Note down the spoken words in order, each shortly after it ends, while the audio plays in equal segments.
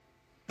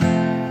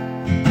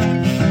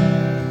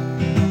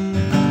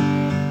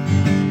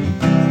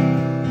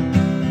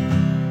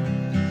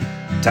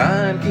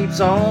Time keeps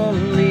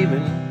on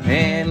leaving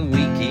and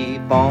we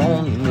keep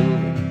on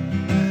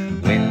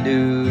moving. When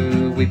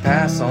do we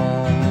pass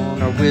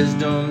on our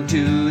wisdom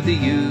to the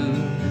youth?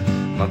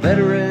 My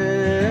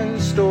veteran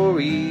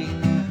story,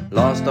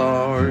 lost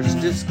arts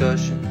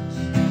discussions,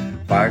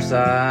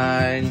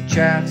 fireside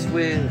chats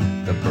with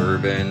a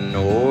bourbon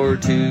or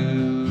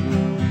two.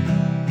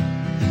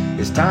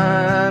 It's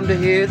time to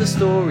hear the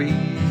stories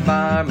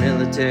by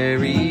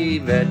military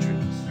veterans.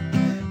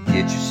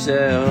 Get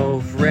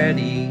yourself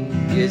ready.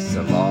 It's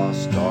the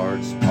Lost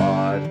Arts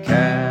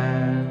Podcast.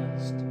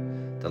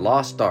 The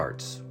Lost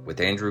Arts with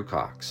Andrew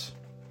Cox.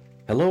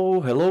 Hello,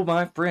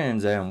 my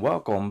friends, and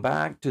welcome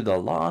back to the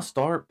Lost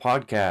Art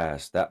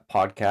Podcast. That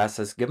podcast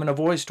has given a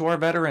voice to our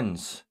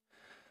veterans.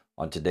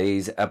 On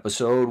today's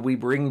episode, we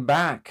bring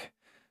back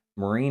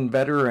Marine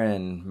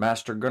veteran,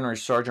 Master Gunner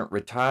Sergeant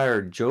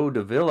Retired Joe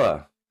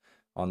Davilla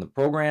on the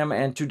program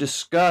and to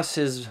discuss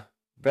his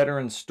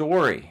veteran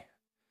story.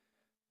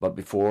 But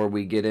before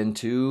we get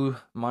into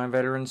my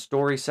veteran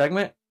story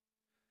segment,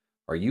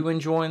 are you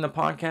enjoying the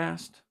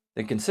podcast?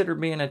 Then consider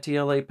being a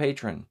TLA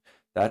patron.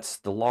 That's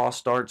the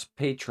Lost Arts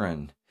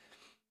patron.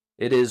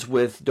 It is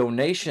with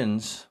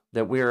donations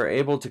that we are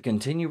able to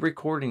continue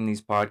recording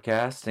these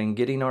podcasts and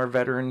getting our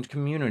veteran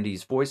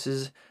community's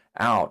voices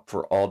out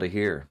for all to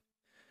hear.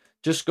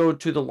 Just go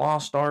to the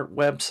Lost Art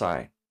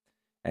website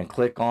and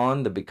click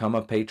on the Become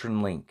a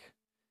Patron link.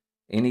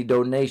 Any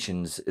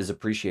donations is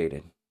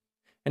appreciated.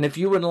 And if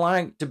you would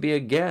like to be a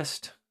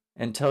guest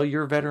and tell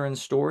your veteran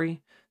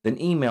story,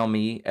 then email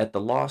me at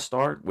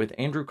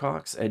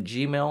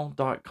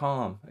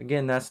thelostartwithandrewcox@gmail.com.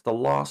 Again, that's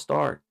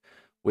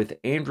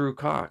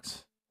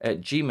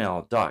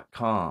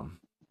thelostartwithandrewcox@gmail.com.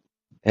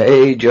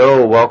 Hey,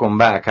 Joe, welcome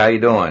back. How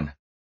you doing?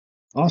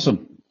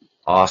 Awesome.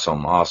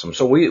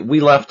 So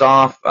we left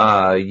off,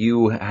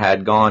 you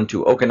had gone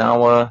to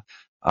Okinawa,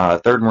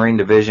 3rd Marine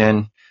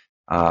Division.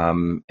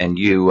 And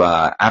you,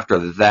 after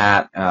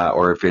that,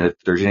 or if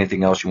there's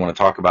anything else you want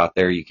to talk about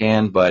there, you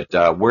can, but,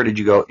 where did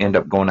you end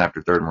up going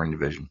after 3rd Marine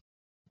Division?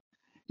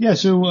 Yeah.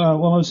 So, I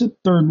was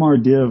at 3rd Mar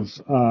Div.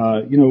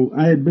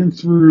 I had been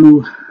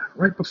through,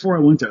 right before I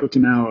went to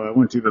Okinawa, I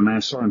went to the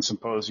Master Sergeant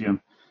Symposium,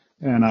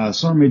 and,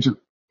 Sergeant Major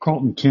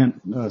Carlton Kent,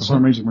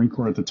 Sergeant Major Marine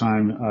Corps at the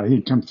time, he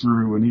had come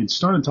through and he had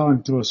started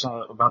talking to us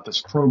about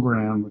this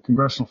program, the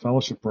Congressional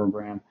Fellowship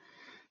Program.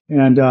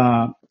 And,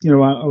 I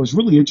was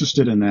really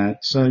interested in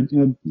that. So, I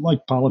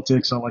like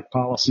politics. I like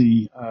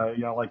policy. I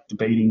like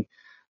debating,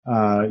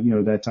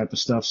 that type of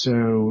stuff.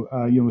 So,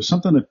 it was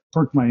something that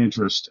perked my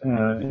interest.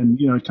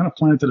 And, it kind of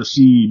planted a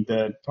seed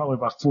that probably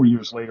about 4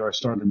 years later, I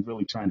started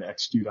really trying to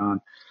execute on.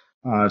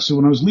 So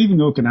when I was leaving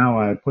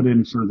Okinawa, I put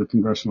in for the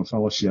Congressional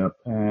Fellowship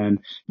and,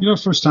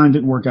 first time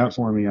didn't work out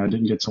for me. I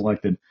didn't get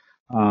selected.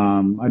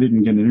 I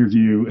didn't get an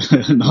interview,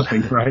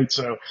 nothing, right?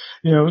 So,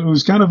 it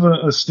was kind of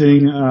a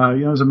sting.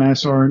 I was a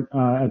Mass Sergeant,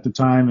 at the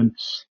time and,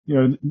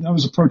 I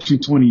was approaching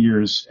 20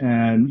 years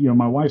and,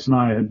 my wife and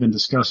I had been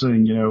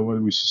discussing,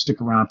 whether we should stick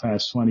around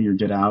past 20 or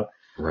get out.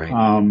 Right.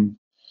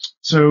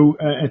 So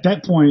at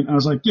that point, I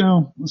was like,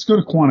 let's go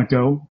to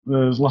Quantico.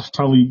 There's a lot of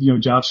probably,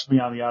 jobs for me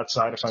on the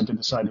outside if I did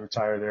decide to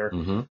retire there.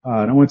 Mm-hmm.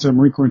 And I went to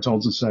Marine Corps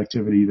Intelligence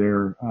Activity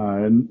there.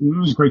 And it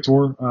was a great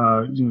tour.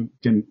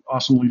 Again,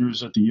 awesome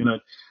leaders at the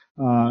unit.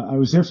 I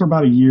was there for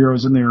about a year. I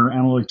was in their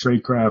analytic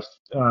tradecraft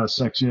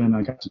section.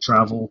 I got to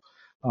travel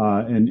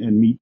and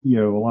meet a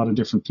lot of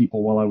different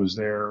people while I was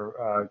there.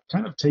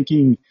 Kind of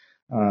taking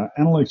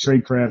analytic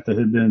tradecraft that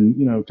had been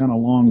kind of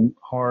long,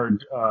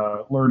 hard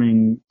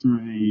learning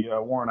through the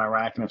war in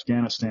Iraq and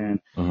Afghanistan,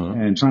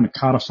 and trying to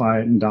codify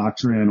it in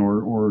doctrine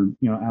or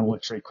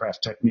analytic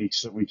tradecraft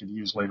techniques that we could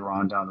use later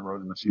on down the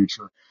road in the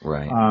future.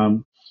 Right.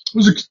 It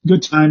was a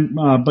good time,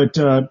 but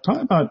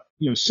probably about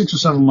 6 or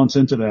 7 months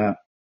into that.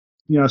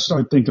 I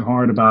started thinking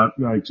hard about,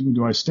 like,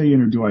 do I stay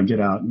in or do I get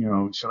out?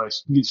 Should I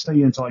stay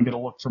in until I get a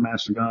look for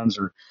Master Guns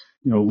or,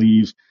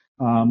 leave?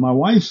 My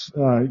wife,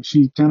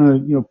 she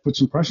kind of, put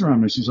some pressure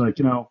on me. She's like,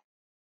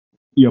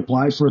 you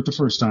applied for it the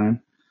first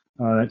time,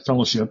 that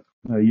fellowship.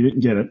 You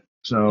didn't get it.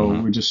 So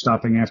we're just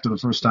stopping after the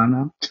first time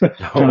now.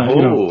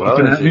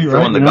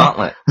 Throwing the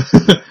gauntlet.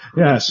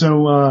 Yeah.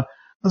 So, I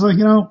was like,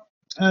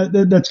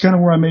 that's kind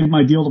of where I made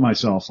my deal to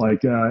myself.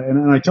 Like,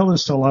 and I tell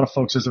this to a lot of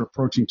folks as they're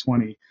approaching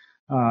 20.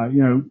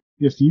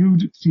 If you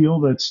feel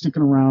that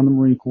sticking around the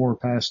Marine Corps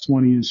past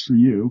 20 is for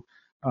you,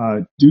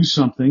 do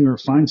something or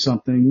find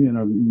something in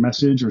a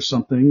message or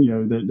something,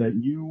 that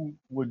you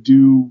would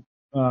do,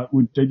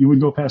 that you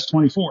would go past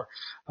 24.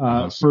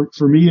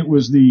 For me, it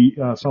was the,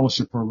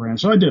 fellowship program.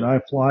 So I did. I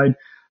applied,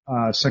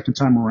 second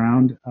time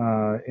around,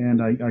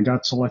 and I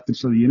got selected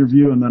for the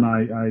interview, and then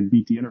I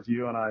beat the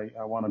interview, and I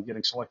wound up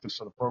getting selected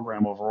for the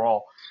program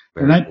overall.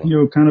 Very and that,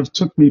 cool. Kind of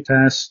took me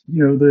past,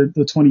 the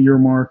 20-year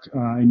mark.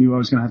 I knew I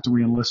was going to have to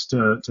reenlist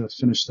to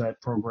finish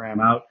that program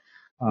out.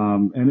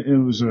 And it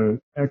was a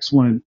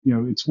excellent,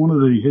 it's one of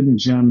the hidden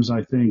gems,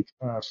 I think,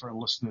 for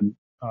enlisted,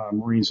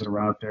 Marines that are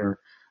out there.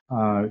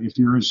 If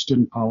you're interested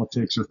in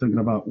politics or thinking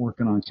about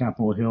working on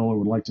Capitol Hill or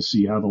would like to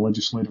see how the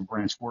legislative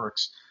branch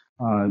works,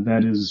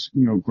 that is,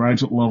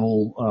 graduate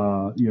level,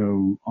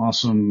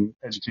 awesome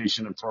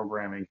education and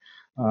programming,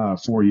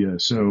 for you.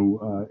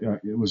 So,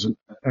 it was an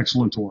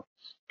excellent tour.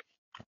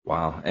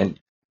 Wow. And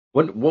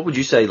what would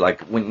you say,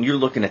 like, when you're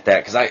looking at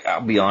that? Because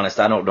I'll be honest,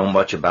 I don't know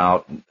much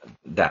about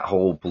that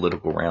whole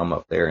political realm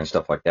up there and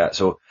stuff like that.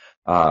 So,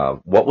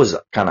 what was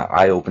kind of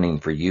eye opening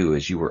for you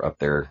as you were up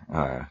there?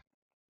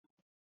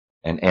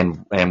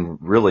 And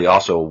really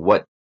also,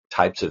 what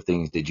types of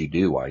things did you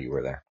do while you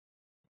were there?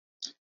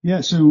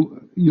 Yeah, so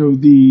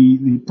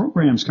the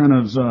program's kind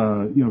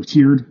of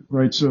tiered,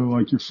 right? So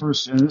like your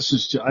first, and this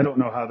is I don't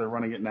know how they're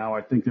running it now.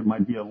 I think there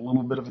might be a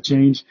little bit of a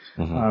change,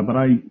 Hmm. but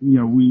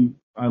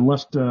I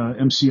left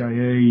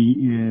MCIA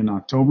in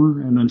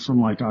October, and then from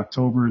like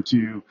October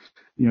to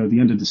the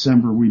end of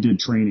December we did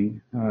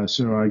training.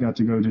 So I got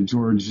to go to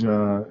George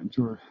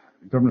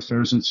Government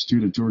Affairs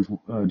Institute at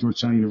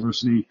Georgetown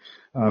University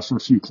for a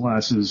few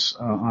classes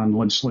on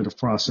legislative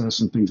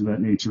process and things of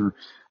that nature.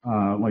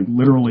 Like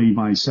literally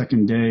my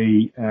second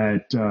day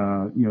at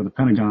the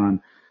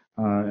Pentagon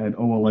at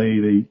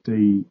OLA,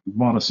 they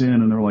brought us in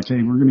and they're like,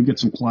 hey, we're going to get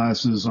some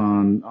classes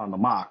on the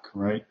mock,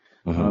 right?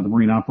 Hmm. The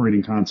Marine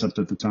Operating Concept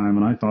at the time,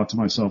 and I thought to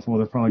myself, well,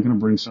 they're probably going to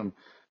bring some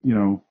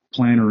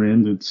planner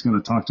in that's going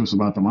to talk to us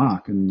about the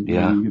mock, and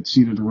Yeah. we get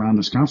seated around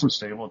this conference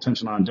table,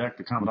 attention on deck.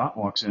 The commandant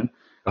walks in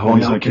Oh, and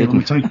he's no like, hey, let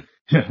me kidding. tell you.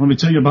 Yeah, let me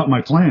tell you about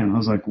my plan. I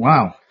was like,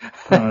 wow,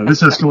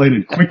 this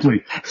escalated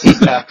quickly.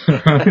 Yeah.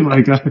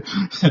 Like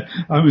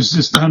I was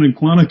just down in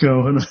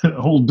Quantico in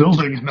a whole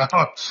building, and now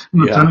I'm in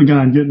the Yeah.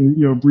 Pentagon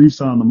getting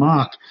briefed on the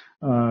mock.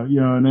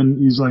 And then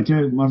he's like, hey,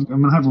 I'm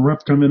going to have a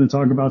rep come in and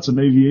talk about some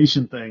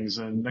aviation things.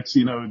 And next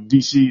thing you know,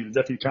 DC, the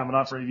Deputy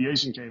Commandant for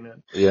Aviation came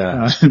in,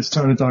 Yeah. and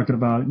started talking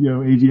about,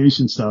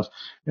 aviation stuff.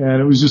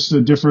 And it was just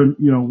a different,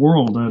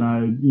 world. And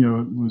I,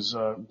 was,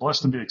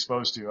 blessed to be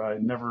exposed to. I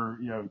never,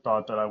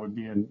 thought that I would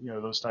be in,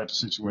 those types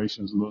of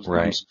situations and those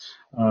Right.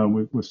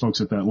 rooms, with folks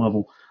at that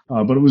level.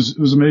 But it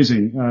was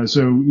amazing.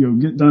 So,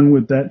 get done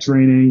with that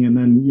training, and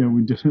then,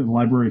 we did the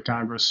Library of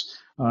Congress,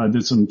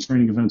 did some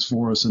training events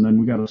for us, and then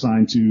we got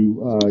assigned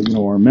to,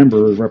 our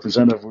member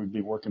representative we'd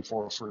be working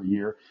for a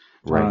year.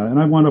 Right. And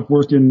I wound up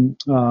working,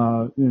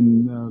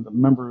 in, the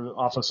member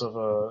office of,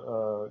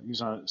 he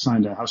was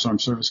assigned to House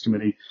Armed Service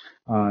Committee.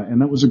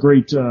 And that was a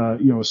great,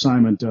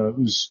 assignment. It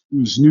was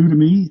new to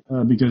me,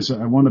 because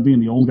I wanted to be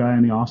the old guy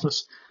in the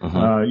office.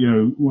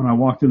 Hmm. When I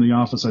walked in the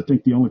office, I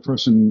think the only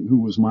person who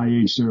was my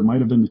age there might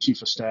have been the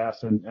chief of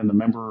staff and the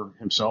member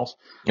himself.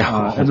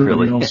 Oh,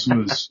 Everybody really? else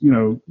was,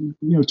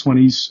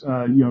 20s,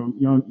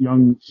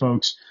 young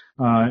folks.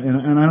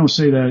 And I don't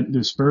say that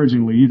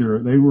disparagingly either.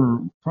 They were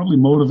probably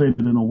motivated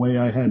in a way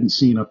I hadn't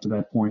seen up to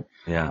that point.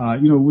 Yeah.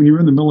 When you're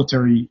in the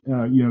military,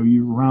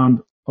 you're around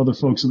other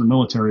folks in the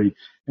military,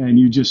 and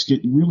you just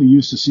get really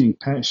used to seeing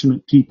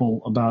passionate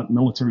people about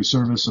military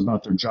service,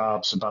 about their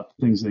jobs, about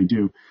the things they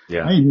do.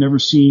 Yeah. I had never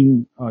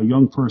seen a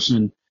young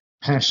person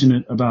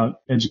passionate about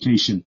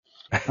education.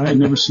 I had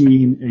never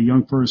seen a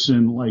young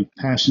person like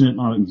passionate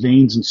on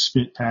veins and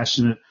spit,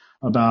 passionate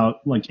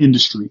about like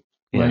industry,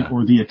 right? Yeah.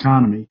 Or the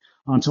economy,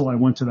 until I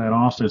went to that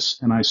office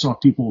and I saw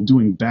people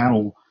doing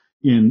battle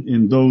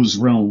in those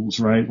realms,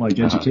 right? Like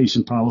Uh-huh.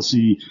 education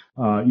policy,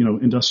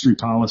 industry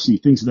policy,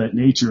 things of that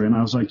nature. And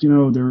I was like,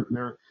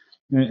 they're,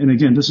 and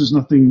again, this is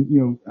nothing,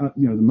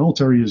 the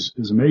military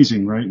is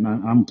amazing, right? And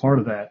I'm part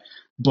of that,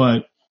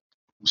 but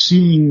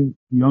seeing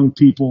young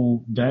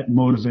people that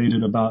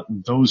motivated about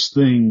those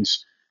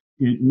things,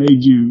 it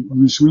made you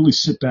just really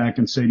sit back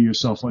and say to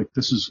yourself, like,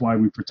 this is why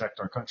we protect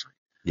our country.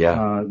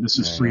 Yeah. This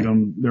is Yeah. Yeah.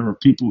 freedom. There are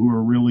people who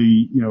are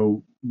really,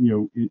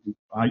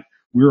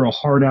 we're a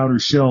hard outer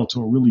shell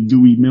to a really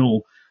gooey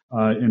middle.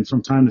 And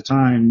from time to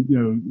time,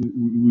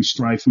 we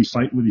strife, we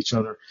fight with each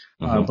other.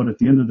 Hmm. But at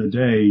the end of the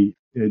day,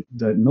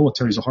 that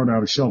military is a hard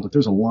outer shell, but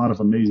there's a lot of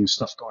amazing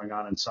stuff going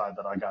on inside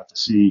that I got to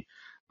see.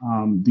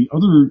 The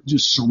other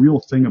just surreal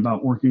thing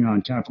about working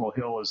on Capitol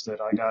Hill is that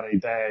I got a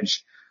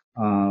badge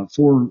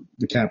for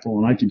the Capitol,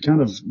 and I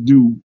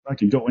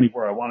could go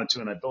anywhere I wanted to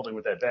in that building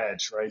with that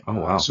badge, right? Oh,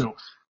 wow.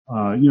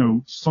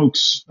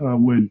 Folks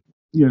would,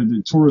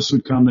 the tourists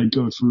would come, they'd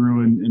go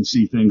through and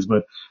see things,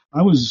 but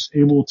I was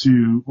able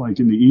to, like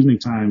in the evening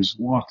times,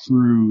 walk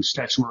through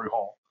Statuary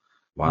Hall.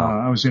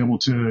 Wow. I was able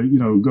to,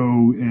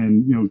 go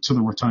and, to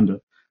the rotunda,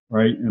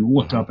 right? And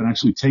look Hmm. up and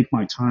actually take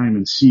my time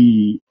and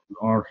see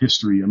our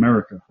history,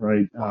 America,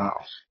 right? Wow.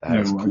 That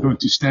is I go cool.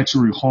 to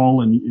Statuary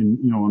Hall and,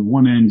 on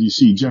one end you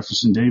see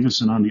Jefferson Davis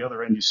and on the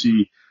other end you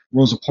see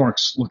Rosa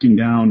Parks looking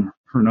down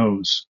her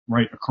nose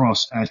right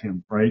across at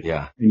him, right?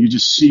 Yeah. And you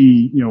just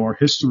see, our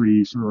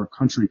history for our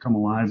country come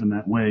alive in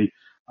that way.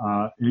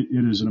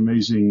 It is an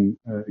amazing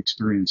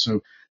experience.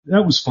 So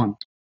that was fun.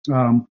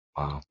 Um,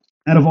 Wow.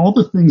 Out of all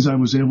the things I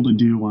was able to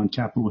do on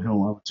Capitol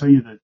Hill, I would tell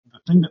you that the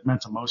thing that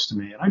meant the most to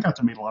me, and I got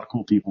to meet a lot of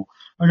cool people.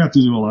 I got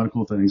to do a lot of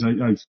cool things.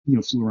 I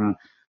flew around,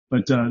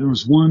 but there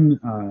was one,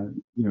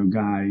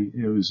 guy.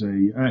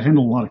 I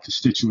handled a lot of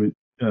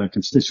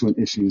constituent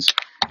issues,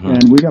 Hmm.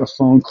 and we got a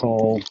phone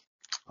call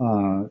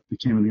that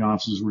came in the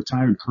office. It was a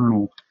retired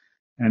colonel,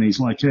 and he's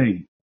like,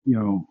 "Hey,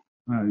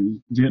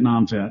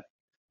 Vietnam vet.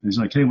 And he's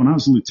like, hey, when I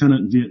was a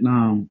lieutenant in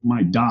Vietnam,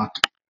 my doc,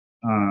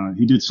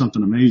 he did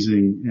something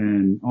amazing,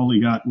 and all he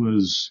got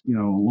was, a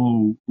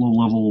low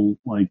level,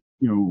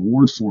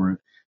 award for it.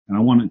 And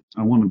I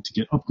wanted to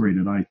get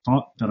upgraded. I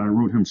thought that I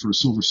wrote him for a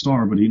silver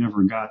star, but he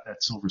never got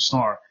that silver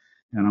star.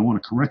 And I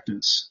want to correct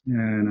this.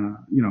 And,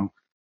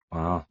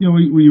 Wow.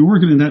 when you're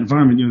working in that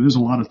environment, there's a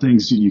lot of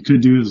things that you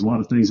could do. There's a lot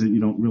of things that you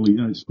don't really,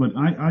 but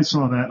I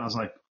saw that and I was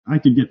like, I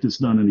could get this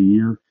done in a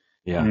year.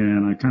 Yeah.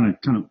 And I kind of,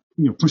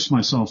 pushed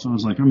myself. I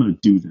was like, I'm going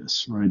to do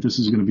this, right? This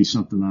is going to be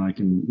something that I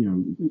can,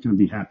 going to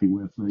be happy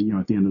with,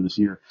 at the end of this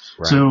year.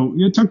 Right. So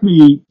it took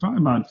me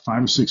probably about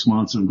 5 or 6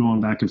 months of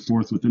going back and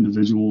forth with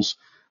individuals.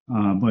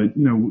 But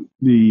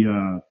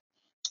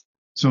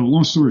so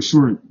long story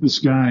short, this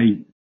guy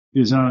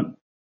is out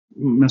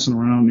messing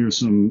around near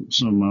some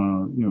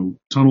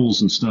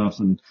tunnels and stuff,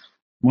 and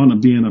wound up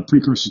being a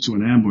precursor to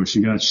an ambush.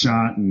 He got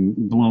shot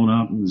and blown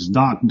up, and this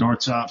doc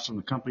darts out from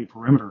the company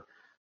perimeter,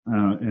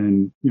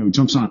 and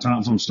jumps on top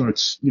of him,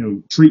 starts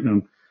treating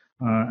him.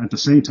 At the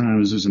same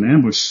time as there's an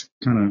ambush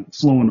kind of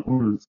flowing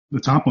over the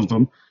top of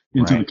them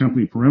into the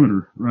company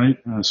perimeter, right?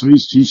 So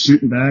he's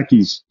shooting back.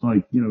 He's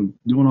like,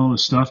 doing all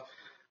this stuff.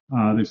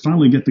 They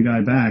finally get the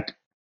guy back,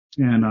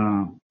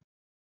 and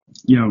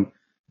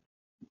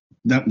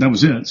that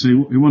was it. So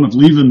he wound up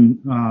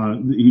leaving.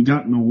 He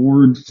got an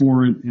award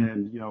for it,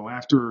 and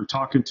after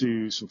talking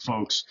to some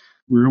folks,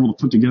 we were able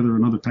to put together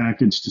another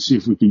package to see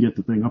if we could get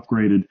the thing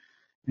upgraded.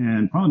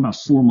 And probably about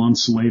 4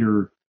 months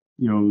later,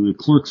 the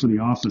clerk for the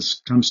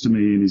office comes to me,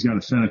 and he's got a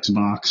FedEx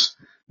box,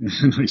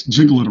 and I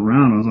jiggle it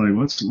around. I was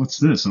like, "What's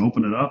this?" I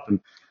open it up, and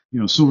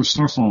Silver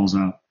Star falls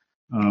out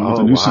with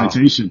a new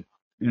citation,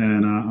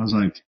 and I was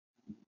like,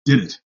 "Did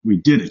it? We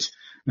did it!"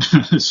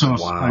 So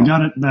I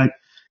got it back.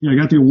 I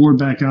got the award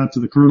back out to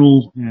the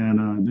colonel,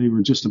 and they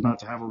were just about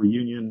to have a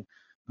reunion.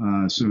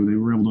 So they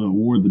were able to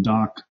award the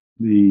doc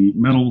the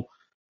medal,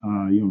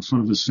 in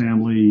front of his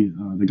family.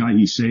 The guy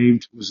he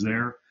saved was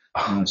there.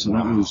 So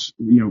that was,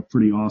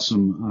 pretty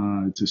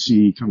awesome, to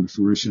see come to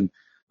fruition.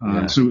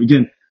 So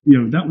again,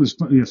 that was,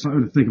 if I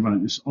were to think about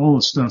it, just all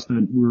the stuff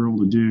that we were able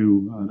to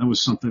do, that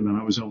was something that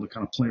I was able to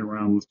kind of play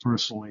around with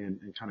personally and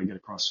kind of get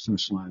across the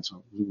finish line. So I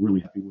was really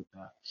happy with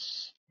that.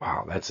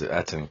 Wow. That's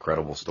an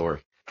incredible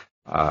story.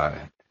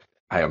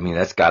 I mean,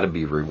 that's got to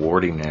be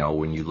rewarding now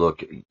when you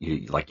look,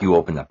 you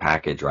open the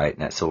package, right,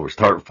 and that silver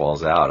star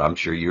falls out. I'm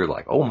sure you're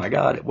like, oh my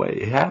God,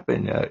 it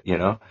happened,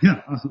 Yeah,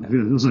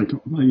 it was like,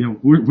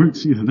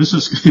 this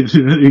is,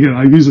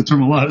 I use the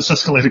term a lot. It's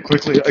escalated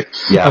quickly.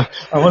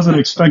 I wasn't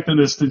expecting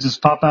this to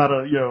just pop out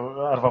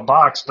of a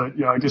box, but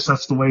I guess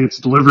that's the way it's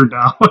delivered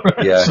now.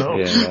 Right? Yeah, so,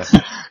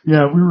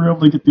 we were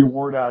able to get the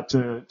award out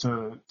to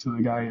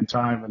the guy in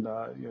time,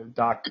 and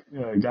Doc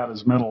got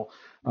his medal,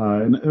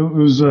 and it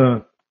was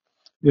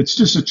it's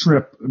just a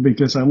trip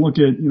because I look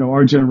at,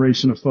 our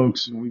generation of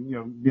folks and we,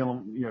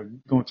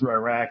 going through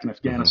Iraq and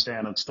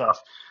Afghanistan and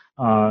stuff.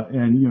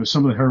 And,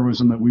 some of the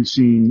heroism that we've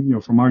seen,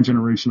 from our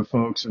generation of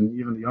folks and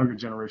even the younger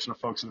generation of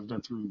folks that have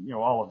been through,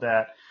 all of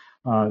that,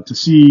 to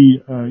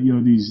see,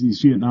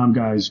 these Vietnam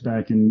guys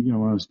back in,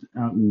 when I was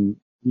out in,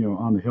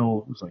 on the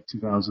Hill, it was like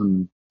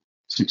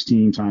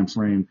 2016 time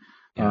frame.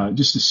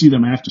 Just to see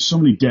them after so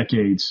many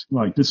decades,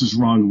 like, this is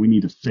wrong and we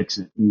need to fix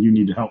it and you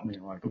need to help me.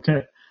 I'm like,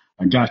 okay.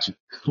 I got you.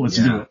 Let's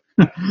do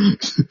it.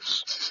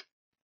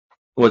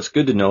 Well, it's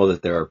good to know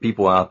that there are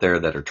people out there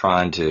that are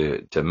trying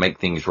to make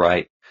things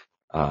right,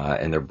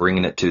 and they're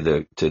bringing it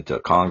to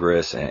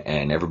Congress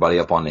and everybody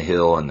up on the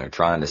Hill, and they're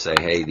trying to say,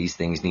 hey, these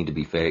things need to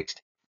be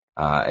fixed.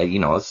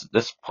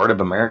 That's part of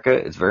America.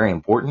 It's very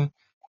important.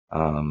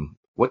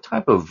 What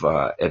type of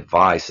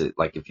advice,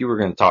 like if you were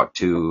going to talk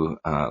to,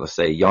 let's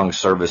say, a young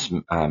service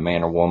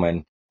man or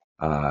woman,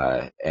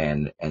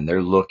 and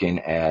they're looking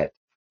at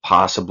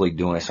possibly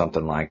doing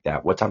something like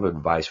that, what type of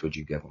advice would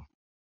you give them?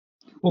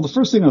 Well, the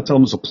first thing I'll tell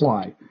them is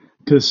apply,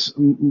 because,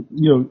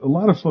 a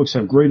lot of folks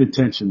have great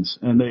intentions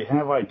and they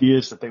have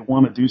ideas that they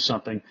want to do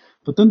something,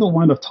 but then they'll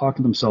wind up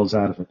talking themselves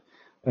out of it.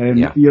 And,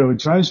 it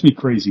drives me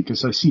crazy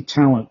because I see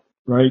talent,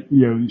 right?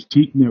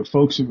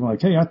 Folks are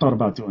like, hey, I thought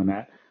about doing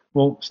that.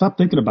 Well, stop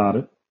thinking about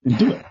it and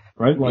do it,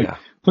 right?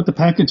 Put the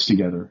package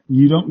together.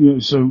 You don't,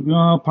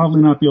 I'll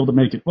probably not be able to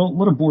make it. Well,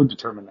 let a board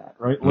determine that,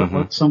 right?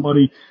 Let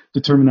somebody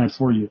determine that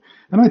for you.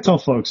 And I tell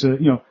folks,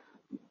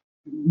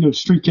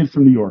 street kid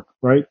from New York,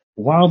 right?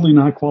 Wildly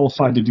not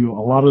qualified to do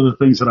a lot of the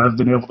things that I've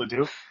been able to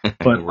do,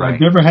 but I've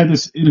never had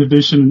this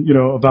inhibition,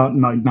 about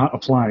not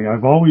applying.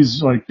 I've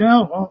always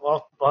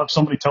I'll have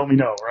somebody tell me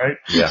no, right?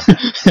 Yeah.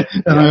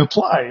 And I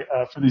apply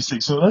for these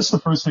things. So that's the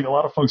first thing. A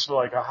lot of folks are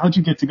like, how'd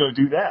you get to go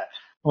do that?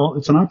 Well,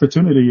 it's an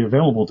opportunity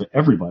available to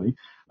everybody.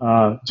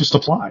 Just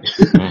apply.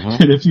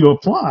 And if you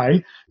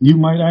apply, you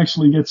might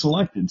actually get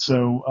selected.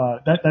 So,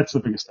 that's the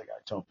biggest thing I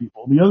tell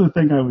people. The other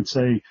thing I would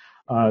say,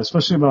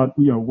 especially about,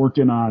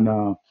 working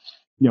on,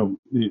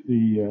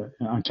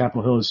 on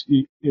Capitol Hill is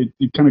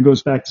it kind of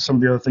goes back to some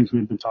of the other things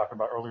we've been talking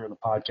about earlier in the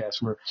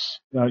podcast where,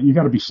 you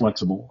got to be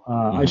flexible.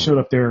 I showed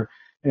up there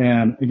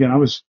and again, I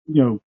was,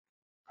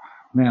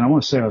 man, I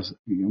want to say I was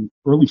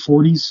early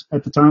 40s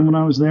at the time when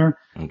I was there.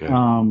 Okay.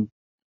 Um,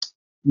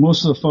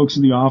 most of the folks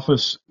in the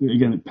office,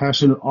 again,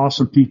 passionate,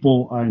 awesome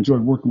people. I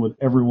enjoyed working with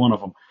every one of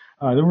them.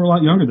 They were a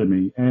lot younger than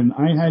me, and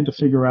I had to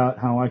figure out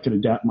how I could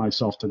adapt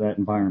myself to that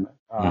environment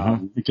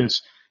Mm-hmm.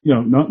 because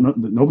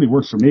nobody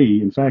worked for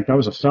me. In fact, I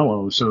was a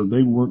fellow, so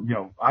they were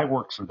I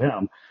worked for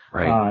them,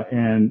 Right.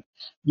 and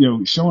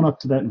showing up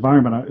to that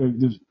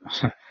environment.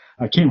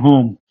 I came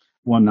home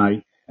one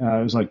night.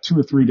 It was like 2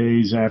 or 3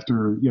 days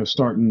after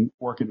starting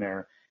working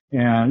there,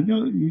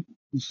 and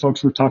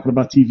folks were talking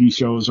about TV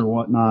shows or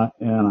whatnot.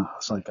 And I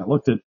was like, I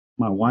looked at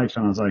my wife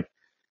and I was like,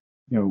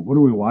 what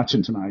are we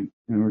watching tonight?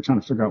 And we were trying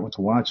to figure out what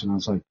to watch. And I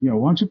was like, why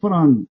don't you put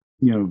on,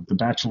 The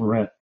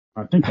Bachelorette?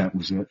 I think that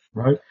was it,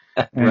 right?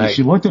 And Right.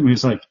 she looked at me.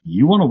 It's like,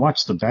 you want to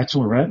watch The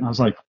Bachelorette? And I was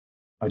like,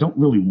 I don't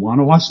really want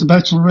to watch The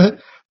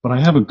Bachelorette, but I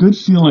have a good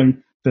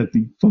feeling that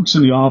the folks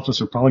in the office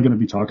are probably going to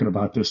be talking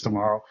about this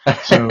tomorrow.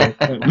 So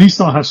at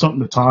least I'll have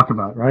something to talk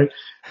about, right?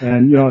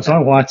 And so I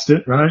watched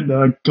it, right?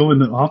 Go in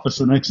the office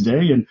the next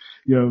day, and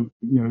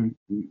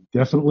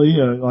definitely,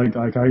 like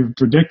I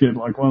predicted,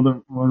 like one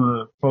of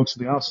the folks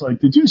in the office, like,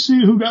 did you see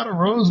who got a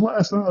rose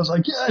last night? I was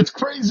like, yeah, it's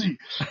crazy.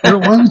 Why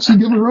don't you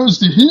give a rose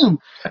to him?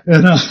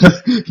 And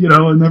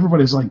and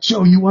everybody's like,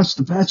 Joe, you watch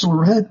The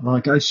Bachelorette? I'm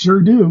like, I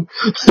sure do.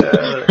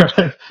 Uh,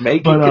 Right?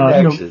 Making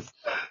But connections.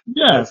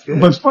 yeah, That's but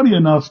good. funny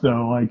enough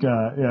though, like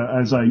yeah,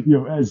 as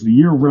the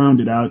year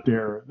rounded out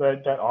there,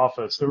 that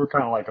office, they were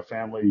kind of like a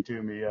family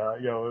to me.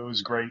 It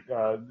was great.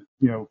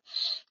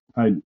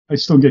 I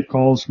still get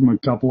calls from a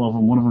couple of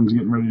them. One of them's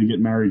getting ready to get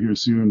married here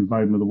soon,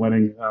 invited me to the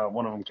wedding.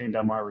 One of them came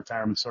down my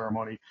retirement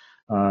ceremony.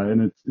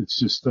 And it's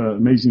just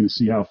amazing to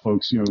see how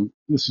folks,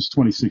 this is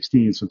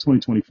 2016, so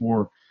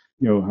 2024,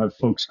 have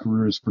folks'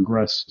 careers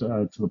progressed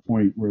to the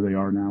point where they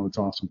are now. It's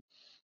awesome.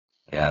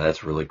 Yeah,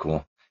 that's really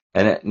cool.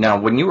 And now,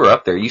 when you were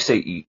up there,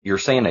 you're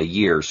saying a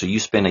year, so you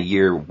spent a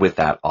year with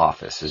that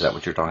office. Is that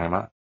what you're talking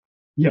about?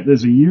 Yeah,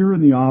 there's a year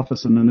in the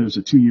office, and then there's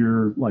a 2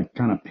 year like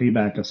kind of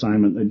payback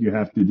assignment that you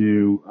have to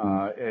do.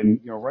 And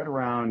right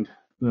around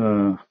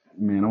the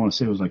man, I want to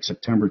say it was like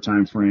September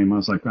timeframe. I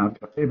was like, I've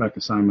got a payback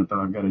assignment that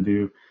I've got to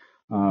do.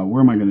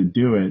 Where am I going to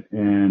do it?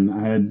 And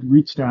I had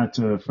reached out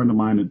to a friend of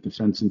mine at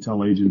Defense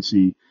Intel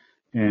Agency,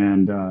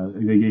 and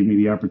they gave me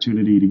the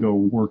opportunity to go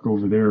work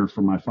over there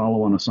for my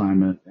follow-on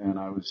assignment. And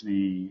I was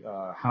the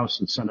House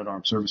and Senate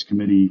Armed Service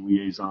Committee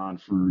liaison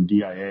for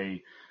DIA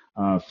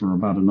for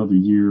about another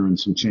year and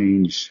some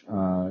change,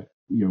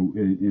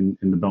 in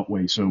the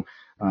Beltway. So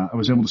I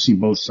was able to see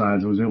both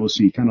sides. I was able to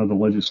see kind of the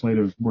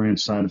legislative branch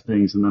side of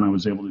things, and then I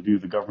was able to do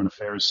the government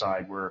affairs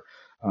side where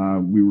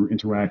we were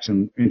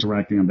interacting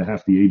on behalf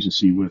of the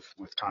agency with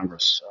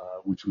Congress,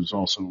 which was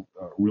also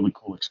a really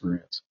cool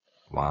experience.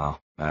 Wow,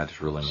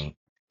 that's really neat.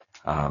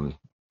 Um,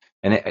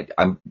 and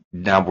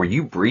now, were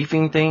you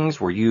briefing things?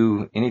 Were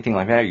you anything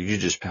like that? Or you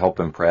just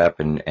helping prep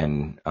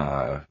and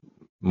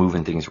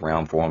moving things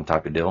around for them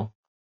type of deal?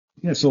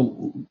 Yeah,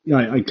 so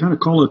yeah, I kind of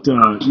call it,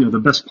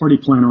 the best party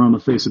planner on the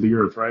face of the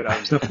earth, right? I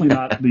was definitely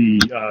not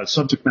the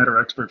subject matter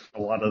expert for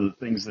a lot of the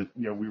things that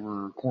we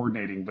were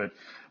coordinating, but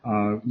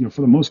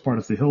for the most part,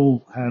 if the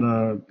Hill had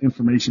a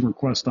information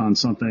request on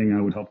something,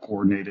 I would help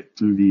coordinate it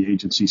through the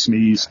agency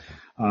SMEs,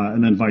 Gotcha.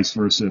 and then vice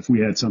versa. If we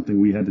had something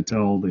we had to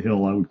tell the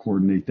Hill, I would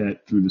coordinate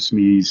that through the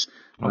SMEs.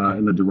 Okay.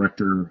 And the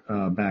director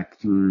back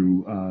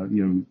through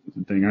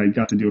the thing. I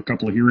got to do a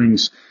couple of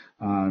hearings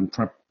and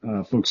prep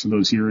folks for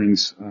those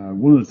hearings.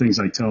 One of the things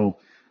I tell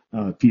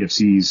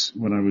PFCs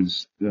when I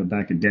was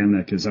back at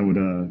DAMNEC is I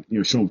would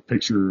show a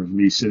picture of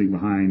me sitting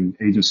behind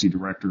agency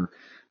director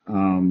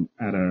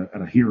at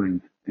a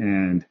hearing,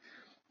 and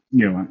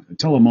I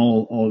tell them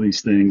all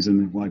these things, and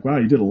they're like, "Wow,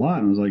 you did a lot."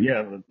 And I was like,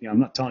 "Yeah, but, I'm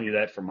not telling you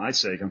that for my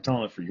sake. I'm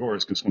telling it for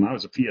yours, because when I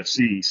was a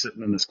PFC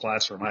sitting in this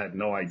classroom, I had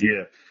no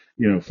idea.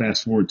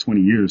 Fast forward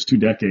 20 years, 2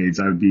 decades,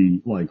 I would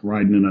be like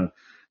riding in a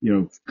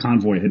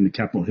convoy heading to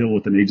Capitol Hill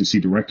with an agency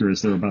director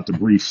as they're about to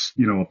brief,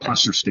 a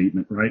posture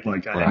statement, right?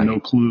 Like I had no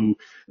Right. clue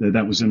that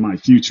that was in my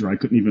future. I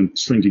couldn't even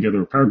string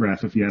together a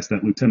paragraph if you asked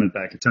that lieutenant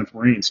back at 10th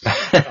Marines.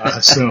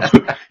 So,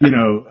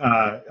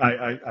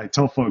 I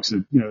tell folks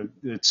that,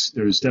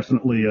 there's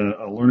definitely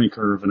a learning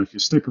curve. And if you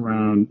stick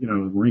around, the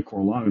Marine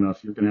Corps long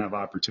enough, you're going to have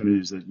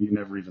opportunities that you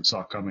never even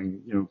saw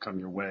coming, come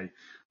your way.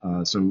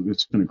 So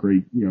it's been a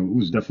great, it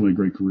was definitely a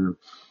great career.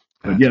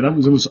 But That's yeah, really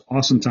it cool. was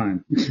awesome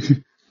time.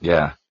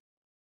 Yeah.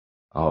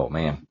 Oh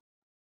man.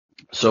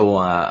 So,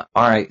 all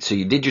right. So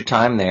you did your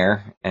time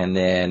there, and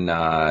then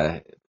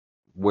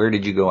where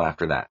did you go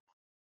after that?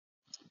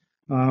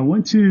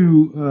 Went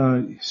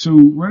to so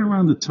right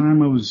around the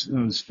time I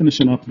was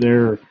finishing up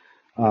there,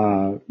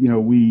 my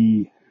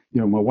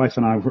wife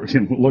and I were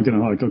looking at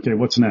like, okay,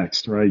 what's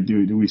next, right?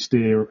 Do we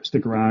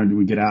stick around? Do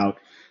we get out?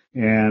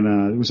 And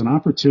there was an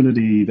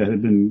opportunity that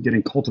had been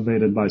getting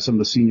cultivated by some of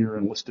the senior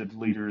enlisted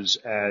leaders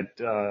at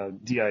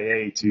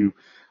DIA to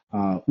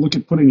look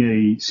at putting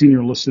a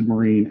senior enlisted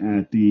Marine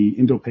at the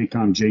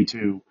Indo-PACOM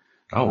J2,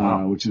 Oh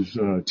wow. which is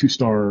a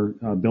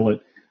 2-star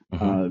billet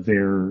Hmm.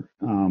 there.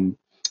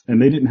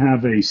 and they didn't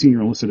have a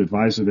senior enlisted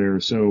advisor there.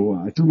 So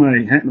I threw my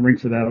hat in the ring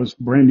for that. I was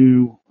brand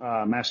new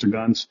Master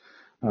Guns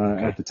at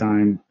Okay. the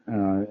time,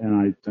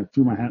 and I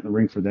threw my hat in the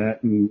ring for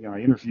that. And I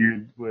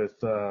interviewed with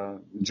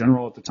the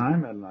general at the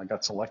time, and I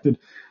got selected.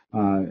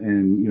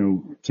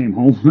 And came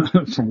home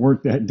from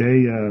work that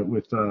day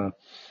with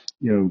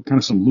kind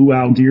of some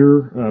luau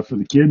gear for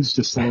the kids,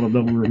 just to let them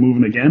know we were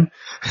moving again.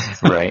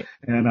 Right.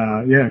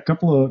 And yeah, a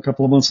couple of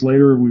months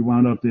later, we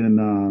wound up in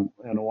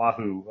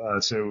Oahu.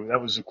 So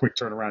that was a quick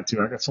turnaround too.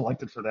 I got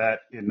selected for that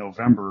in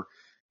November,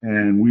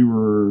 and we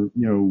were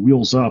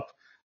wheels up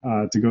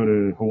to go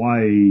to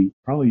Hawaii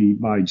probably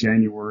by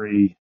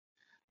January.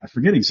 I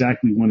forget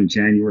exactly when in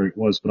January it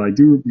was, but I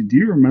do. Do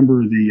you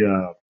remember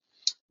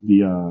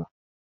the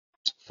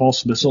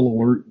false missile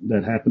alert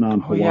that happened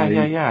on Oh yeah, yeah,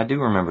 Hawaii? yeah. I do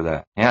remember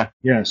that. Yeah.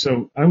 Yeah,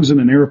 so I was in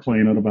an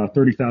airplane at about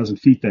 30,000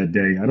 feet that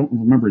day. I don't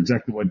remember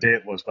exactly what day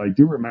it was, but I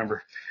do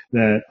remember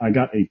that I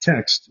got a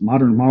text,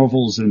 Modern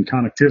Marvels in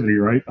Connectivity,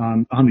 right,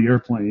 on the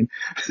airplane.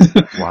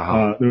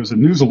 Wow. There was a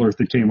news alert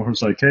that came over. It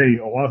was like, hey,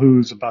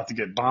 Oahu's about to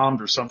get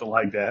bombed or something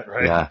like that,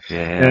 right? Yeah,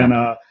 yeah, And,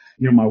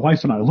 yeah. my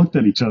wife and I looked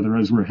at each other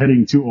as we're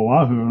heading to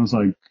Oahu, and I was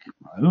like,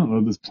 I don't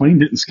know, this plane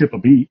didn't skip a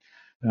beat.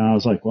 And I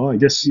was like, well, I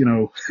guess,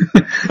 we're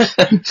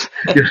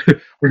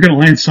going to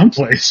land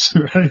someplace,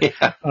 right?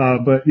 Yeah.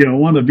 But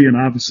wound up being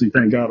obviously,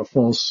 thank God, a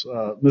false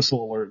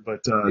missile alert.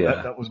 But that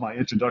Yeah. that was my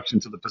introduction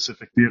to the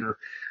Pacific Theater.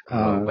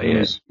 Oh It man.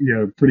 was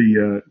pretty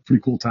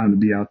cool time to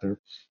be out there.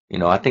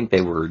 I think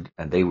they were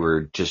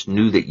just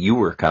knew that you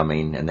were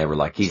coming, and they were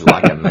like, he's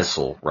like a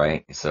missile,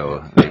 right?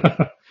 So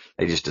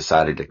they just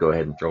decided to go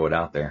ahead and throw it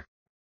out there.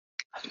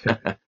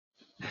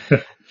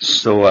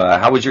 So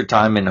how was your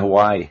time in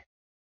Hawaii?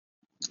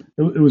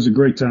 It was a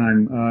great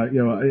time.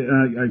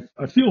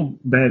 I feel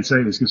bad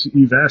saying this because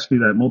you've asked me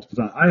that multiple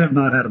times. I have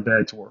not had a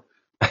bad tour.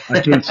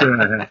 I can't say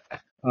I have.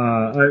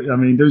 I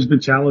mean, there's been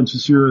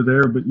challenges here or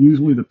there, but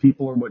usually the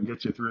people are what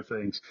get you through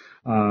things.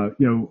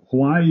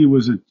 Hawaii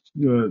was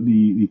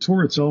the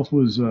tour itself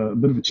was a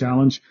bit of a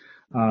challenge,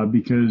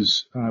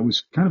 because I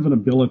was kind of in a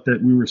billet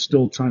that we were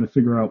still trying to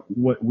figure out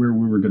where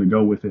we were going to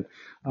go with it.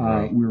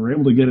 Right. We were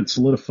able to get it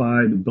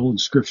solidified, the bill of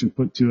description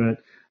put to it.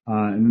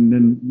 And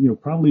then,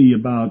 probably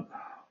about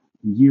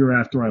year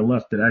after I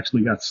left, it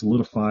actually got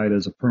solidified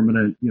as a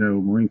permanent,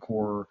 Marine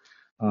Corps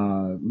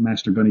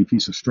master gunny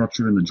piece of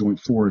structure in the Joint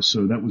Force.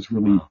 So that was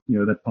really,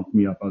 Wow. that pumped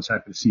me up. I was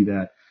happy to see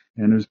that.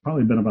 And there's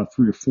probably been about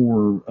 3 or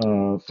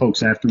 4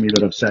 folks after me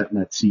that have sat in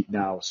that seat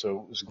now.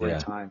 So it was a great Yeah.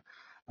 time.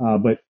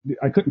 But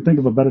I couldn't think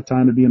of a better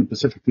time to be in the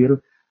Pacific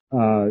Theater.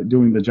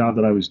 Doing the job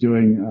that I was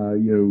doing,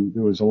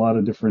 there was a lot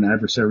of different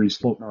adversaries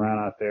floating around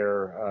out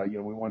there.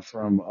 We went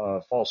from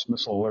a false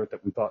missile alert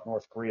that we thought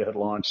North Korea had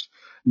launched,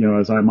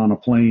 as I'm on a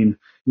plane,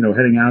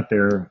 heading out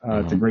there,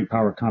 to Hmm. great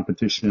power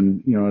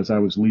competition, as I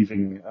was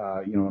leaving,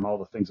 and all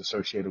the things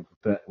associated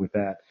with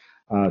that.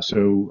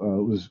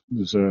 It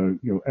was a,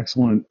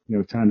 excellent,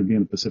 time to be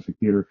in the Pacific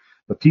Theater.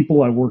 The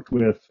people I worked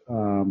with,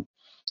 I,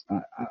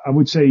 I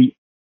would say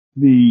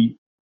the,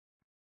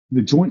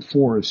 the Joint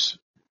Force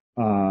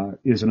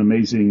is an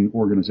amazing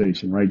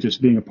organization, right?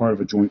 Just being a part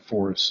of a joint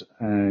force.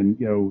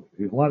 And,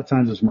 a lot of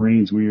times as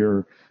Marines, we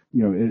are,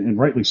 and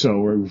rightly so,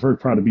 we're very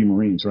proud to be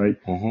Marines, right?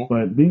 Hmm.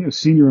 But being a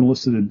senior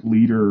enlisted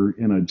leader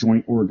in a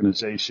joint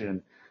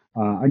organization,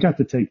 I got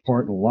to take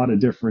part in a lot of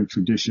different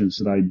traditions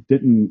that I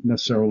didn't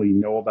necessarily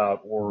know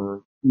about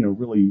or,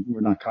 really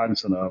were not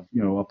cognizant of,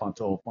 up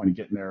until the point of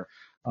getting there.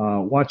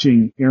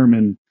 Watching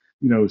airmen,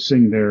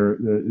 sing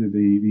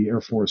the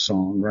Air Force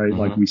song, right?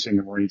 Like Hmm. we sing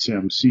in Marines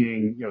hymn,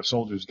 seeing,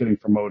 soldiers getting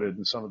promoted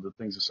and some of the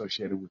things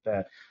associated with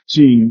that,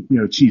 seeing,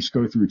 chiefs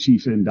go through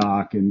chief in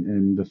doc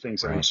and the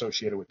things that are Right.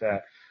 associated with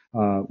that.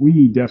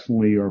 We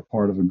definitely are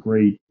part of a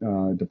great,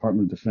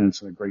 Department of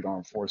Defense and a great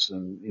armed force.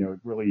 And, it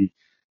really,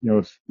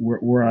 if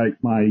where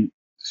my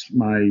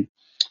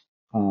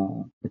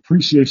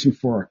appreciation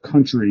for our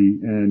country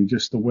and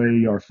just the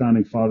way our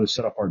founding fathers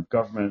set up our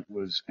government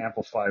was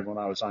amplified when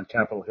I was on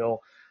Capitol Hill.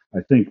 I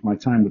think my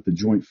time with the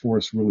Joint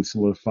Force really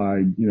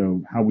solidified,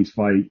 how we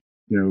fight,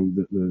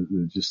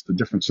 just the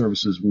different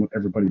services what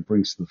everybody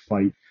brings to the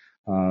fight.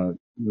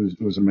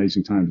 It was an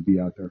amazing time to be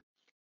out there.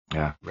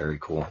 Yeah. Very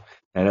cool.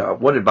 And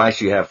what advice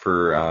do you have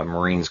for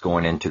Marines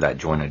going into that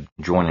joint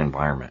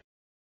environment?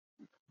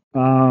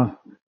 Uh,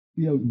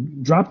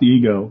 Drop the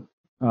ego.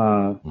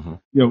 Uh, Hmm.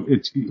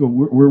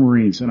 we're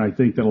Marines, and I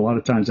think that a lot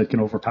of times that can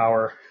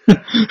overpower.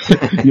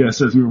 Yes,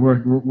 as we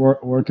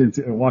walk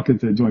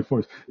into the Joint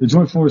Force. The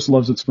Joint Force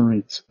loves its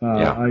Marines.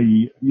 Yeah.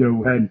 I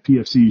had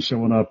PFC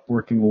showing up,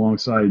 working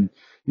alongside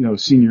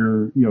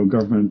senior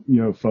government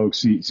folks,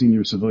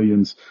 senior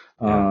civilians,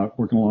 Yeah.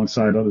 working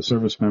alongside other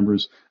service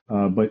members.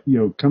 But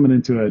coming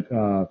into it,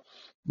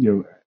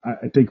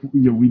 I think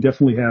we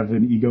definitely have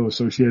an ego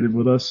associated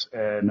with us,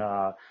 and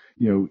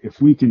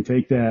if we can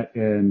take that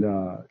and,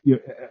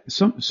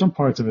 some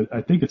parts of it,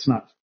 I think it's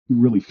not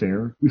really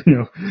fair,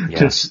 Yeah.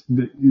 because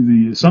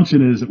the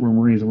assumption is that we're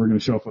Marines and we're going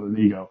to show up with an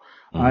ego.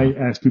 I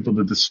Hmm. ask people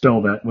to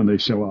dispel that when they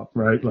show up,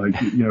 right? Like,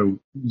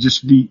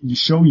 just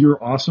show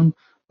you're awesome,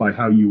 by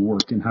how you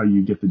work and how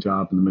you get the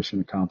job and the mission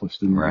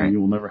accomplished, and Right.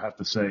 you will never have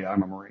to say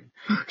I'm a Marine.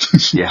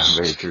 Yeah,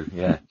 very true.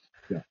 Yeah.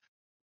 Yeah.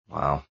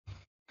 Wow.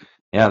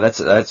 Yeah,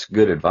 that's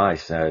good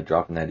advice.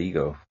 Dropping that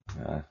ego.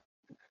 Uh,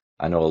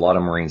 I know a lot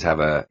of Marines have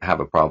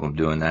a problem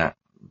doing that,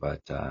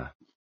 but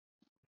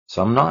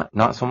some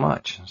not so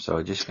much. So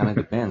it just kind of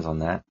depends on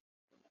that.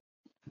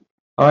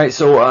 All right,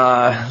 so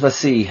let's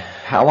see.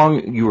 How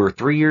long you were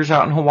 3 years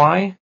out in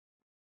Hawaii?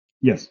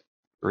 Yes.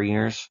 3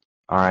 years.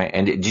 All right.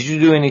 And did you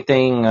do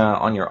anything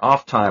on your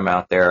off time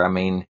out there? I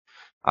mean,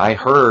 I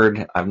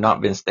heard I've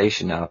not been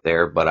stationed out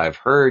there, but I've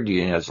heard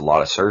there's a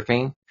lot of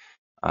surfing,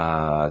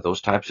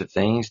 those types of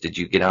things. Did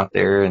you get out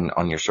there and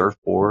on your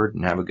surfboard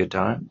and have a good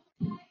time?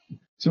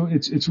 So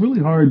it's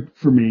really hard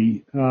for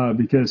me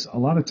because a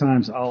lot of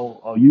times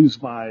I'll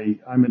use my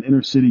I'm an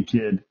inner city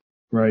kid,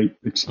 right,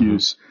 Hmm.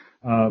 excuse.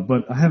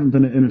 But I haven't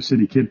been an inner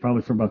city kid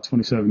probably for about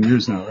 27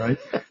 years now, right?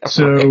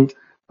 So,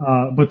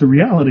 Right. but the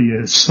reality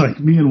is like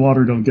me and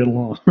water don't get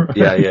along,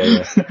 Yeah, right? yeah,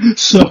 yeah.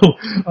 So,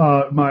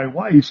 my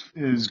wife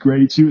is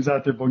great. She was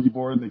out there boogie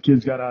boarding. The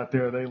kids got out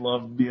there. They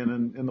loved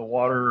being in the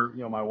water.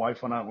 You know, my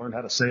wife went out and learned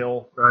how to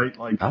sail, right?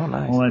 Like Oh,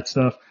 nice. all that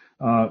stuff.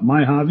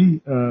 My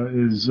hobby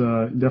is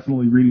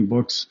definitely reading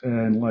books,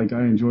 and like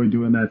I enjoy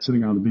doing that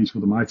sitting on the beach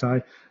with a Mai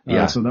Tai.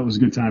 Yeah, So that was a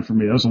good time for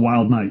me. That was a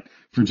wild night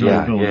for Joe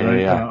yeah, Davilla, yeah, yeah, right?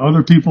 yeah.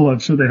 Other people, I'm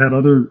sure they had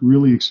other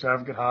really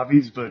extravagant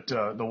hobbies, but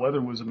the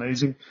weather was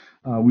amazing.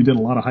 We did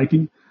a lot of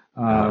hiking.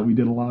 Uh-huh. We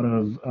did a lot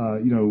of,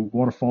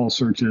 waterfall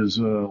searches,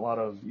 a lot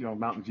of,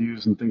 mountain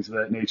views and things of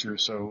that nature.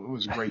 So it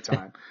was a great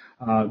time.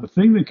 The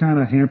thing that kind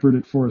of hampered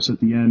it for us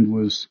at the end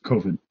was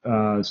COVID.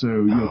 Oh,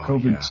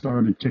 COVID yeah,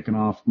 started kicking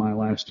off my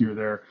last year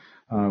there.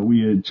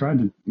 We had tried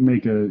to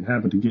make a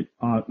habit to get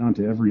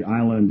onto every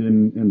island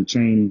in the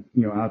chain,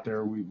 out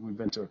there. We've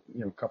been to,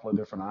 a couple of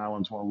different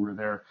islands while we were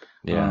there.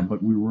 yeah,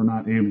 But we were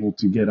not able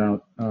to get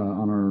out,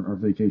 on our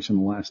vacation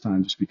the last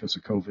time just because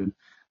of COVID.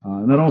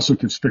 And that also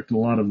constricted a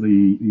lot of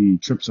the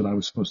trips that I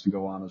was supposed to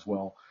go on as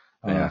well,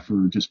 yeah,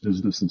 for just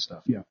business and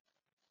stuff. Yeah,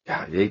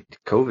 yeah.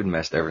 COVID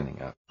messed everything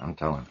up. I'm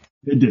telling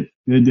it did. It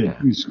you. did.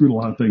 Yeah. We screwed a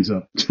lot of things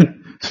up.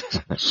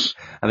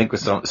 I think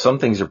with some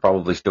things are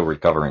probably still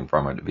recovering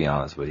from it. To be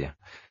honest with you,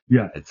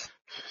 Yeah. it's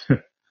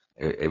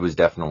it was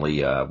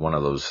definitely one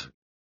of those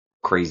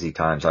crazy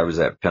times. I was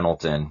at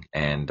Pendleton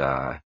and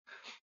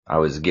I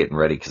was getting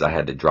ready because I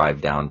had to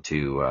drive down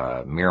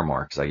to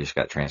Miramar because I just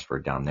got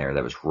transferred down there.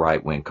 That was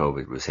right when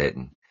COVID was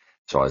hitting.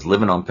 So I was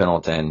living on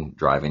Pendleton,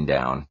 driving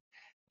down,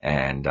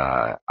 and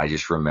I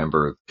just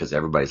remember because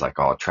everybody's like,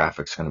 "Oh,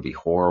 traffic's going to be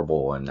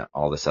horrible" and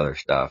all this other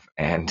stuff.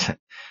 And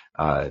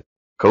uh,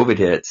 COVID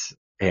hits,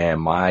 and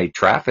my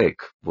traffic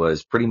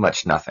was pretty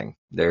much nothing.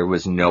 There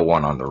was no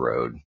one on the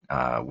road,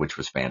 which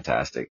was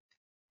fantastic.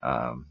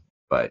 Um,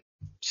 but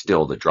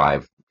still, the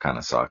drive kind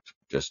of sucked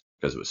just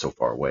because it was so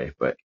far away.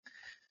 But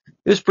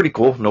it was pretty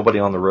cool. Nobody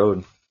on the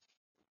road.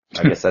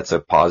 I guess that's a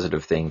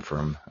positive thing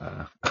from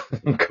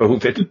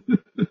COVID.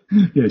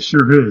 Yeah, it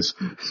sure is.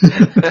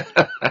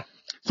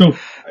 So,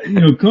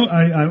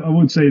 I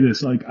would say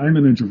this, like, I'm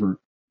an introvert,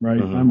 right?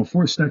 Hmm. I'm a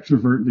forced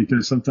extrovert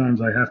because sometimes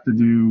I have to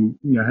do,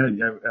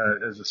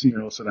 as a senior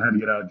enlisted, I had to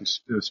get out and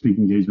do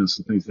speaking engagements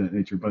and things of that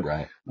nature. But,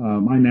 Right.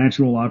 my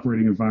natural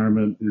operating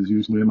environment is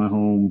usually in my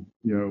home,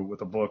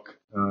 with a book,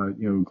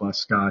 glass of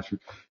scotch, or,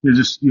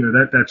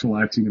 that's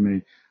relaxing to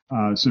me.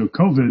 So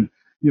COVID,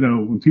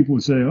 when people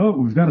would say, "Oh,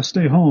 we've got to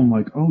stay home,"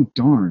 like, "Oh,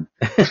 darn."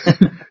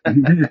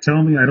 You're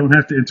telling me I don't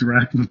have to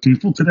interact with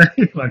people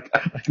today? Like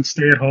I can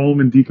stay at home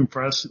and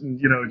decompress and,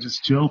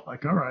 just chill.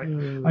 Like, all right,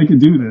 I can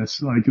do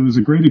this. Like it was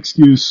a great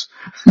excuse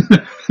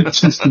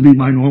just to be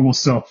my normal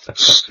self.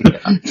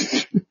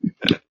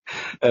 Yeah,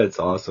 that's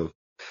awesome.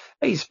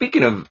 Hey,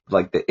 speaking of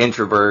like the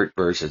introvert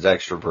versus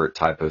extrovert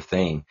type of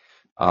thing,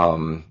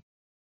 um,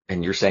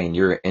 and you're saying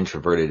you're an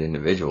introverted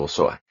individual.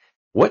 So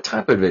what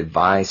type of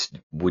advice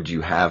would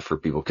you have for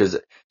people? Because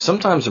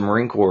sometimes the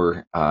Marine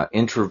Corps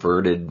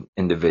introverted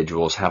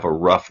individuals have a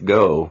rough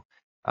go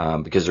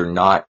because they're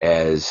not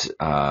as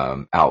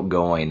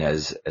outgoing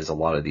as a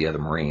lot of the other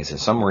Marines. And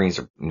some Marines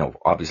are,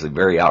 obviously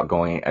very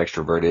outgoing,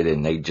 extroverted,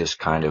 and they just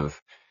kind of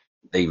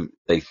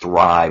they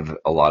thrive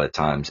a lot of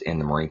times in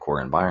the Marine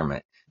Corps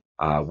environment.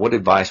 What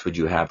advice would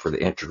you have for the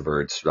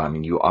introverts? I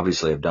mean, you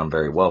obviously have done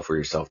very well for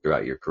yourself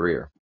throughout your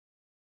career.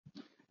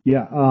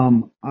 Yeah,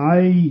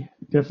 I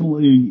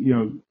definitely,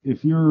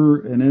 if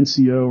you're an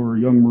NCO or a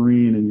young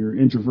Marine and you're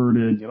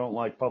introverted, you don't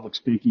like public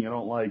speaking, you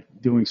don't like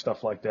doing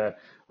stuff like that,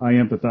 I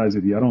empathize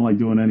with you. I don't like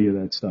doing any of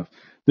that stuff.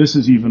 This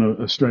is even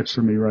a stretch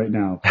for me right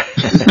now,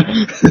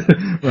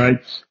 right?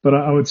 But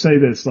I would say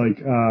this, like,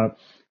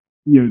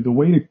 the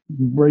way to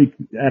break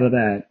out of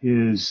that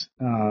is,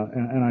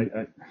 and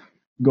I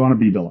go on a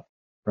B billet,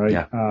 right?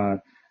 Yeah,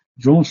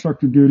 Drill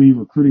instructor duty,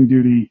 recruiting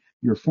duty,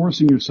 you're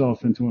forcing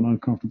yourself into an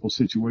uncomfortable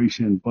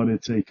situation, but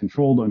it's a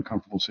controlled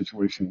uncomfortable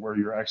situation where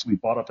you're actually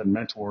brought up and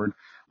mentored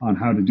on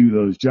how to do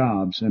those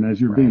jobs. And as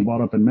you're being right.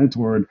 brought up and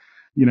mentored,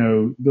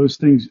 those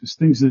things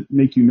that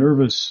make you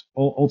nervous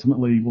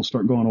ultimately will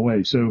start going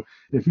away. So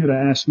if you'd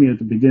have asked me at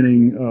the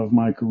beginning of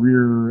my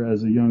career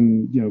as a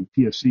young,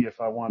 PFC, if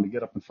I wanted to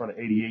get up in front of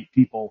 88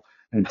 people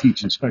and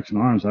teach inspection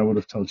arms, I would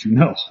have told you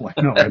no. Like,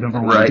 no, I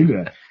never want to Right. do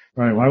that.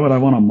 Right? Why would I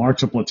want to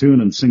march a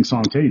platoon and sing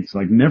song cadence?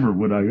 Like, never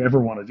would I ever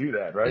want to do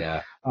that. Right?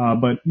 Yeah.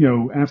 But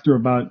after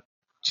about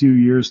 2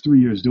 years, 3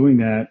 years doing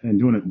that and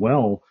doing it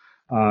well,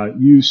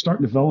 you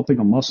start developing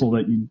a muscle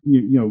that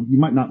you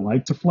might not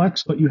like to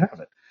flex, but you have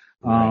it.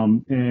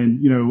 Right.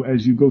 And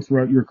as you go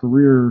throughout your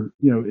career,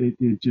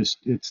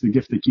 it's the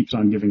gift that keeps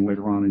on giving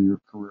later on in your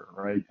career,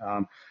 right?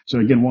 So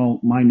again, while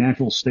my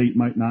natural state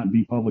might not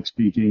be public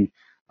speaking,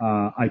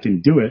 I can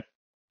do it.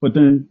 But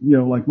then,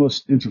 like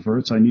most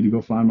introverts, I need to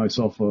go find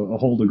myself a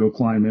hole to go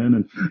climb in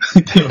and,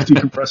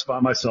 decompress by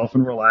myself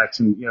and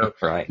relax and,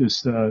 Right.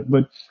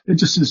 but it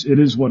just is, it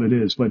is what it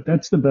is. But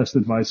that's the best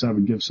advice I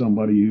would give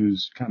somebody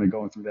who's kind of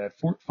going through that.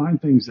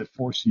 Find things that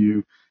force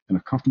you in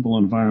a comfortable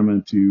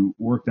environment to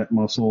work that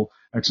muscle,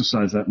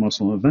 exercise that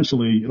muscle, and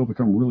eventually it'll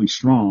become really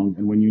strong.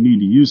 And when you need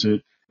to use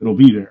it, it'll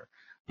be there.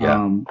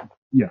 Yeah.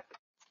 Yeah.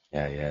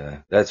 Yeah.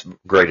 That's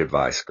great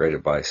advice. Great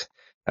advice.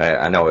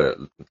 I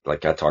know,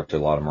 like I talk to a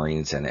lot of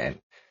Marines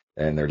and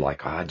they're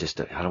like, I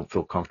don't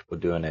feel comfortable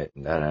doing it.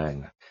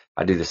 And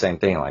I do the same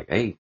thing. Like,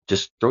 hey,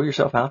 just throw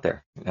yourself out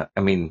there. I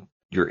mean,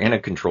 you're in a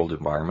controlled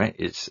environment.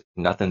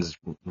 Nothing's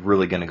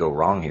really going to go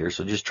wrong here.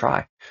 So just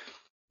try.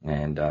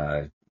 And,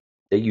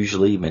 they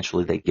usually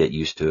eventually they get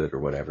used to it or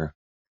whatever.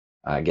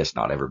 I guess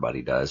not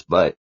everybody does,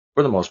 but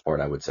for the most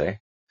part, I would say.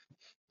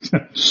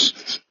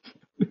 Let's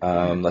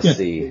Yeah,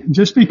 see.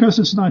 just because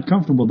it's not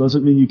comfortable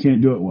doesn't mean you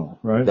can't do it well,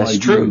 right? That's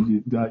Like,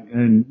 true.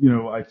 and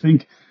I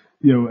think,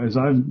 as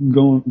I've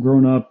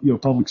grown up,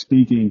 public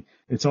speaking,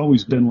 it's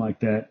always been like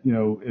that.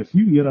 If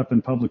you get up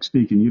in public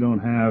speaking, you don't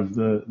have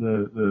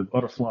the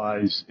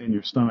butterflies in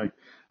your stomach.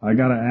 I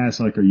gotta ask,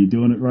 like, are you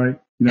doing it right?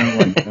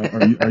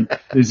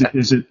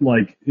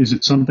 Like, is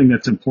it something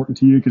that's important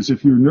to you? Because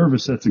if you're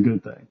nervous, that's a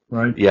good thing,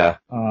 right? Yeah.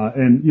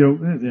 And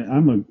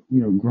I'm a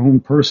grown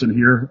person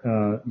here,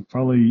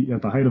 probably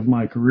at the height of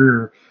my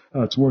career,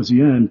 towards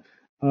the end.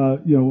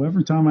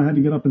 Every time I had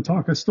to get up and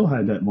talk, I still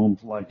had that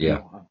moment of like,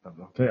 Yeah.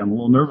 okay, I'm a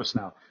little nervous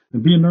now.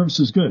 And being nervous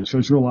is good. It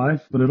shows you're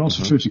alive, but it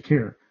also Hmm. shows you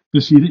care.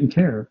 Because if you didn't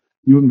care,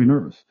 you wouldn't be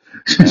nervous.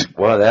 Yeah.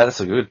 Well, that's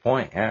a good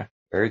point. Yeah.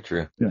 Very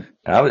true. Yeah.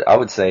 And I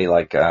would say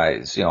like,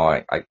 I'm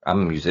a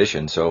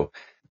musician. So,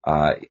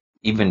 uh,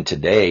 even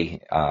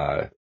today,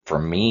 for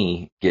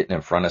me, getting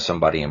in front of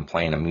somebody and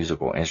playing a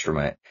musical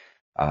instrument,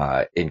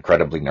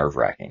 incredibly nerve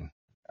wracking.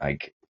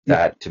 Like Yeah.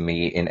 that to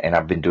me, and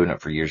I've been doing it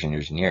for years and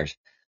years and years.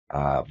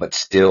 But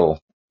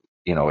still,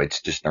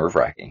 it's just nerve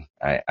wracking.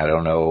 I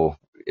don't know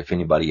if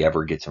anybody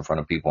ever gets in front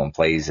of people and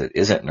plays that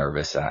isn't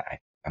nervous. I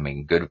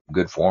mean,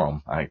 good for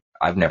them.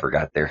 I've never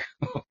got there.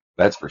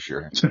 That's for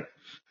sure.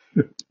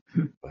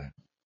 But,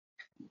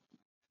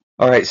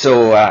 all right.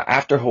 So,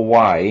 after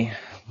Hawaii,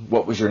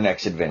 what was your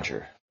next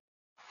adventure?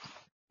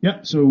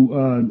 Yeah,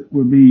 so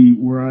would be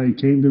where I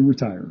came to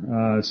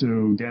retire.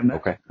 So damn that.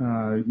 Okay.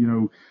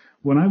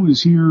 When I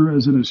was here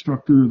as an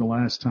instructor the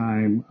last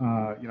time,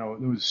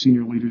 there was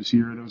senior leaders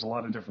here. There was a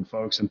lot of different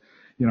folks, and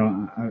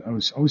I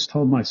was always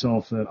told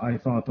myself that I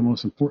thought the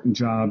most important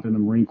job in the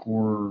Marine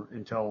Corps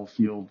intel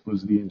field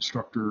was the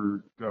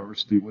instructor,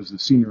 was the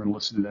senior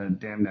enlisted at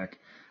DAMNEC.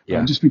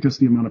 Yeah. Just because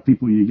the amount of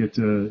people you get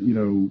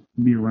to,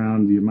 be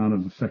around, the amount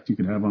of effect you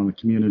could have on the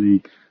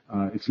community,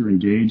 if you're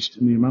engaged,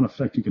 and the amount of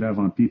effect you could have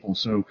on people.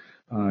 So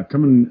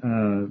coming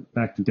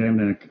back to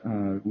Damneck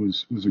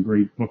was a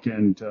great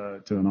bookend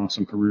to an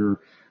awesome career.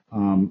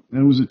 And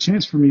it was a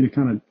chance for me to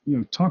kind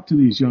of talk to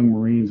these young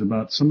Marines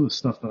about some of the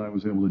stuff that I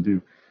was able to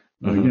do.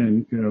 Hmm.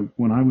 Again,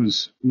 when I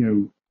was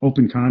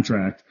open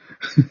contract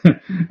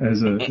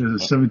as a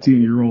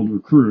 17-year-old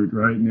recruit,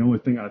 right? And the only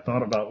thing I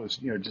thought about was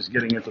just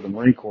getting into the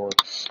Marine Corps.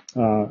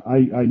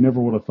 I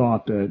never would have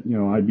thought that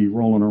I'd be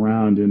rolling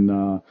around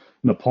in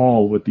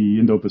Nepal with the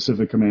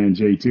Indo-Pacific Command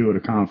J2 at a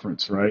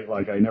conference, right?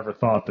 Like I never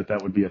thought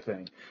that would be a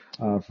thing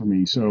for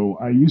me. So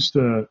I used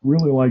to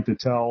really like to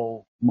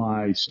tell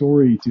my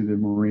story to the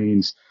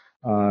Marines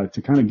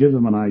to kind of give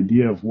them an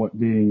idea of what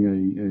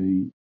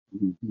being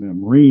the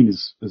Marine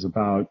is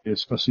about,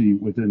 especially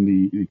within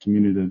the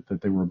community that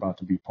they were about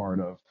to be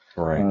part of.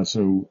 Right.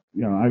 So,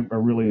 I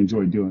really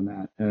enjoyed doing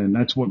that. And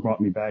that's what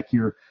brought me back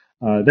here.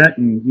 That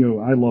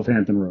and, I love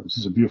Hampton Roads.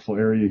 It's a beautiful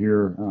area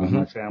here. Hmm.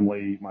 My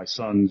family, my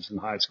son's in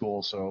high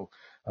school. So,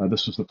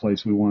 this was the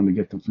place we wanted to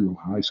get them through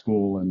high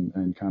school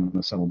and kind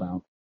of settle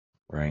down.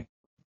 Right.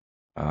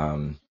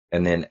 And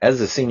then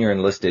as a senior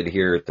enlisted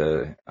here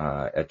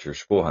at your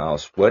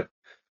schoolhouse,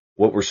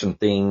 what were some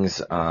things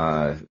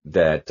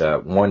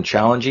that one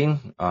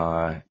challenging,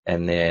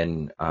 and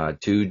then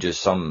two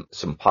just some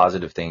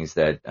positive things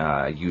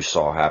that you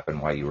saw happen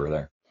while you were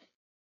there?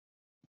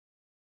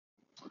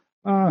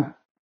 Uh,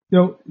 you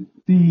know,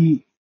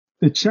 the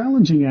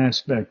challenging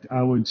aspect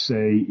I would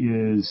say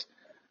is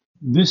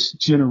this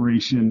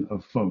generation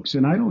of folks,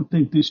 and I don't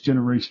think this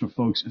generation of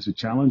folks is a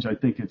challenge. I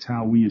think it's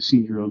how we as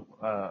senior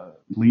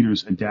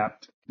leaders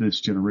adapt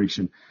this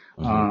generation.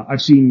 Hmm.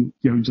 I've seen,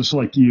 just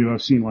like you,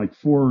 I've seen like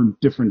four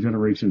different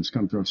generations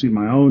come through. I've seen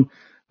my own.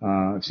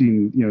 I've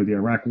seen, the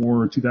Iraq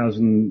War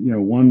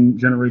 2001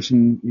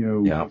 generation,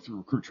 Yeah. go through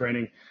recruit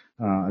training.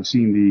 I've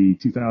seen the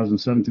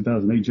 2007,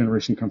 2008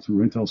 generation come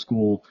through Intel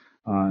school.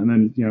 And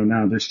then,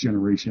 now this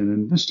generation.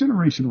 And this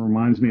generation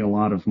reminds me a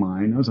lot of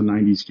mine. I was a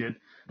 90s kid.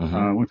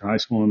 Hmm. Went to high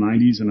school in the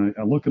 90s, and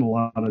I look at a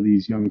lot of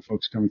these young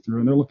folks coming through,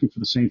 and they're looking for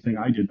the same thing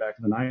I did back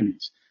in the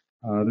 90s.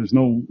 There's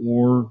no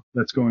war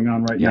that's going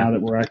on right Yeah. now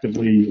that we're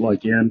actively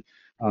like in.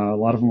 A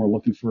lot of them are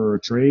looking for a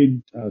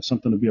trade,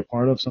 something to be a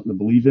part of, something to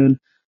believe in.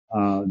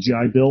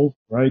 GI Bill,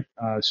 right?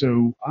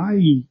 So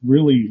I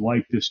really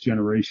like this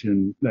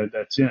generation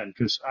that's in,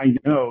 because I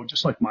know,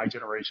 just like my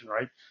generation,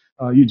 right?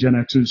 You Gen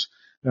Xers,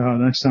 the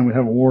next time we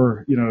have a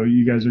war,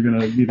 you guys are going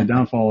to be the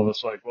downfall of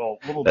us. Like, well,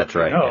 little did That's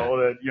we right. Yeah. know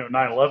that,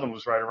 9/11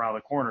 was right around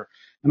the corner.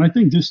 And I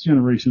think this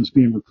generation is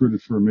being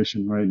recruited for a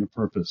mission, right? And a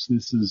purpose.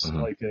 This is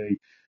Hmm. like a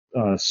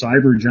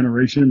cyber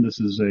generation. This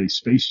is a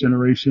space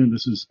generation.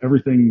 This is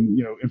everything,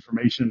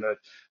 information that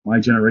my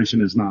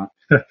generation is not.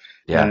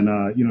 Yeah.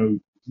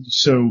 And,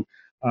 so,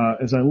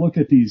 as I look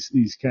at these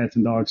cats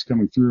and dogs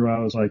coming through, I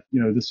was like,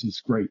 this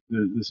is great.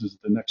 This is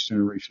the next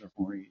generation of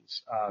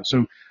Marines.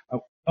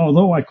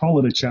 Although I call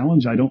it a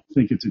challenge, I don't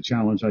think it's a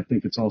challenge. I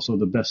think it's also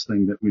the best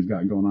thing that we've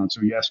got going on.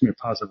 So you asked me a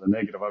positive and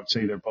negative. I would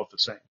say they're both the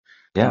same.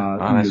 Yeah.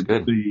 Oh, that's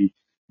good.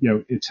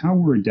 It's how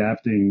we're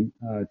adapting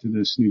to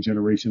this new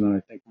generation that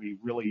I think we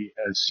really,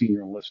 as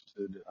senior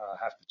enlisted,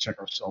 have to check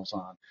ourselves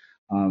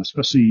on,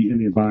 especially in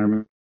the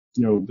environment.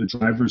 The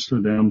drivers for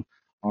them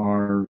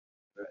are,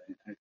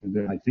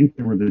 I think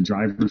they were the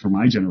drivers for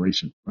my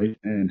generation, right?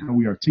 And how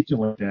we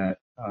articulate that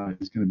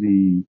is going to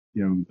be,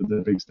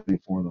 the biggest thing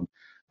for them.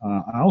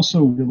 I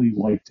also really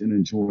liked and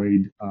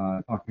enjoyed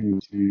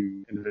talking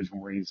to individual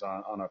Marines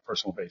on a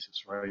personal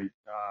basis, right?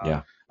 Yeah.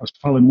 I was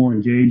probably more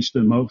engaged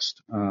than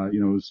most. I've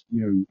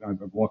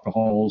walked the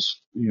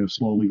halls,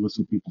 slowly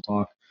listen to people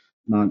talk,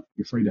 not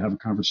afraid to have a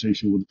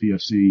conversation with the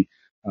PFC.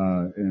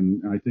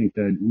 And I think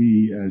that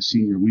we as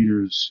senior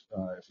leaders,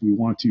 if we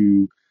want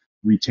to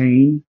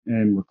retain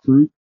and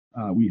recruit,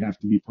 we have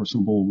to be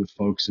personable with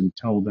folks and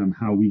tell them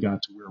how we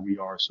got to where we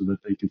are so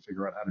that they can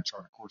figure out how to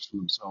chart a course for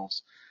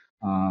themselves,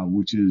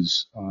 which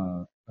is,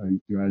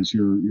 as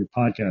your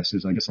podcast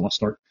is, I guess, a lost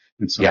start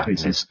in some Yeah. It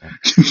cases.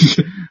 is.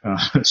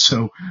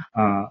 Yeah.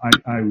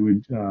 I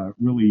would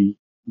really,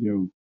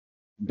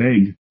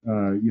 beg,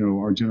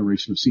 our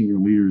generation of senior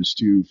leaders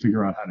to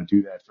figure out how to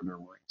do that for their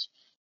Marines.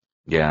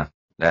 Yeah.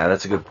 Yeah,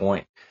 that's a good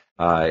point.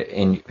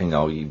 And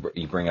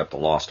you bring up the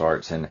lost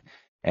arts,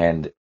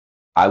 and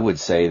I would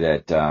say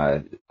that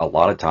a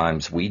lot of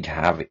times we'd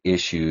have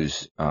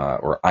issues,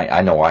 or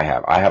I know I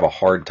have a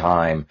hard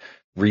time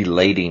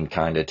relating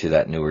kind of to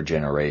that newer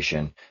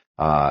generation,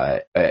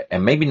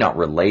 and maybe not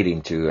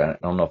relating to. I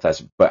don't know if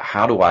that's, but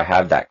how do I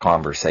have that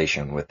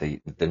conversation with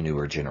the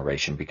newer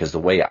generation? Because the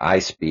way I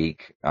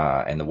speak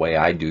and the way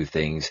I do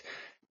things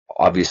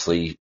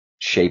obviously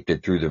shaped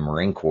it through the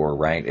Marine Corps,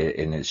 right?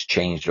 And it's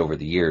changed over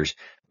the years.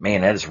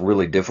 Man, that is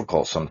really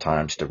difficult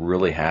sometimes to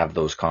really have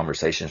those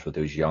conversations with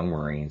those young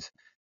Marines.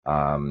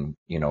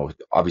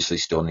 Obviously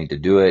still need to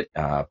do it,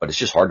 but it's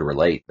just hard to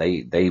relate.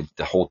 The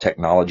whole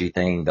technology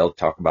thing, they'll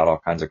talk about all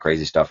kinds of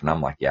crazy stuff. And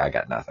I'm like, yeah, I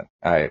got nothing.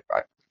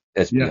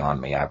 It's Yeah.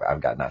 beyond me.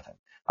 I've got nothing.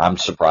 I'm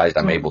surprised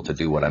I'm So able to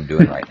do what I'm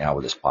doing right now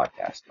with this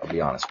podcast. I'll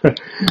be honest with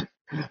you.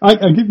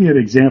 I'll give you an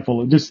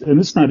example. And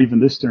it's not even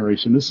this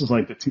generation. This is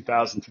like the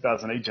 2000,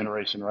 2008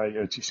 generation, right?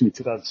 Excuse me,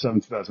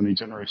 2007, 2008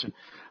 generation.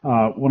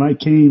 When I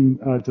came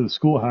to the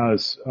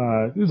schoolhouse,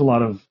 there was a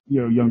lot of,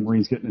 young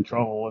Marines getting in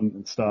trouble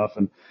and stuff.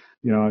 And,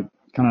 I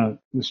kind of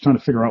was trying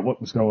to figure out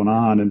what was going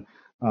on.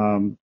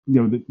 And,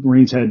 the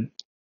Marines had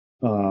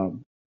uh,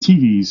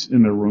 TVs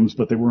in their rooms,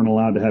 but they weren't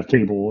allowed to have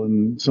cable.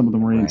 And some of the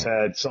Marines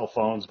Right. had cell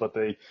phones, but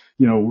they,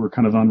 were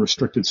kind of on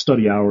restricted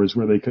study hours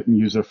where they couldn't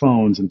use their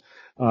phones. And,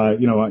 I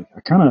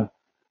kind of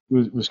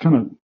was kind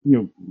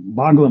of,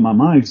 boggling my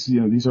mind. 'Cause,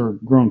 these are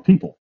grown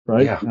people,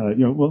 right? Yeah.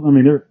 Well, I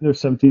mean, they're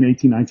 17,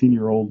 18,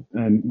 19-year-old,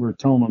 and we're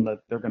telling them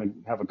that they're going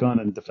to have a gun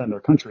and defend their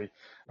country.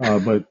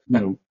 But,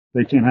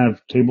 they can't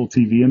have cable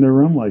TV in their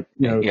room. Like,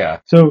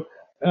 Yeah. so,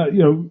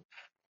 and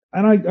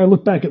I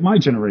look back at my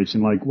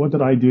generation, like, what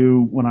did I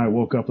do when I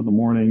woke up in the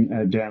morning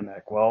at Dam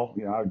Neck? Well,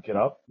 I'd get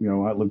up,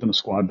 I lived in a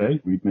squad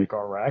bay. We'd make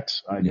our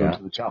racks. I'd go Yeah.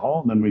 to the chow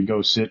hall, and then we'd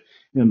go sit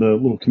in the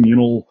little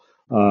communal,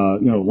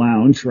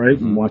 lounge, right?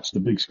 Hmm. And watch the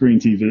big screen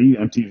TV.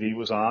 MTV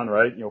was on,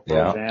 right? Pearl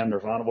Yeah. Jam,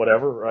 Nirvana,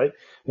 whatever, right?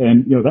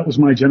 And, that was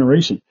my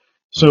generation. Hmm.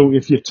 So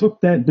if you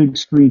took that big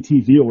screen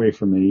TV away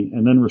from me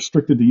and then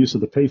restricted the use of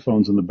the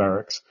payphones in the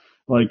barracks,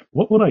 like,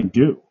 what would I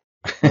do?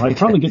 Well, I'd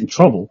probably get in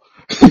trouble.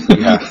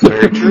 Yeah.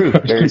 Very true.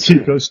 Very Because he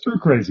true. goes through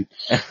crazy.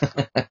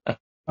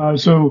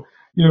 So,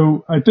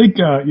 I think,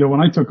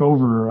 when I took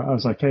over, I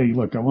was like, hey,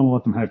 look, I want to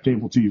let them have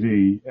cable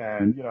TV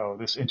and,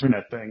 this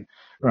internet thing,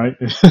 right?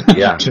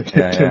 Yeah, yeah,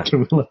 yeah. Can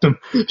we let them,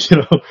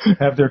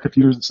 have their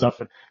computers and stuff?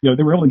 And,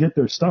 they were able to get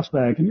their stuff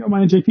back. And,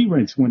 my NJP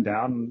rates went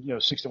down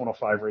and,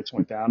 6105 rates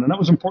went down. And that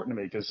was important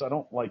to me because I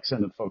don't like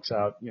sending folks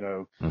out,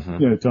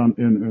 Hmm.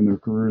 in their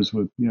careers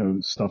with,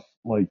 stuff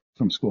like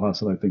from Schoolhouse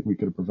that I think we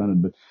could have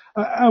prevented. But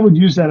I would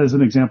use that as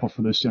an example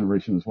for this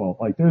generation as well.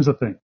 Like, there's a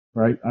thing,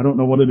 right? I don't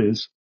know what it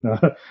is.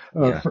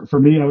 Yeah. For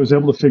me, I was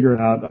able to figure it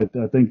out.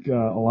 I think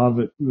a lot of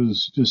it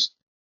was just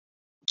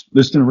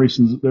this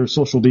generation's they're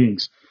social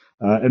beings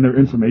and they're Hmm.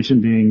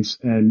 information beings,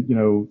 and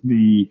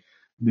the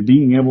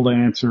being able to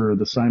answer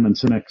the Simon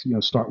Sinek,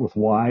 start with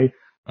why.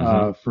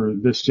 Hmm. For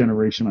this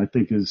generation, I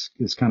think is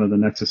kind of the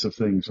nexus of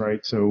things,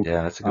 right? So,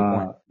 Yeah, that's a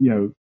good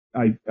point.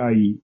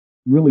 I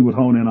really would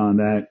hone in on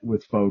that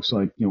with folks,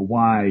 like,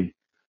 why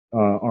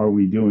are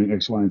we doing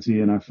X, Y, and Z?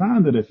 And I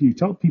found that if you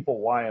tell people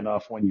why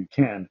enough when you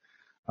can,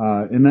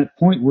 in that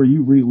point where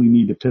you really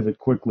need to pivot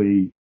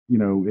quickly,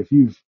 if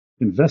you've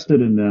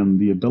invested in them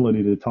the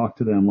ability to talk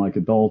to them like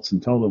adults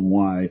and tell them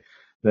why,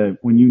 that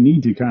when you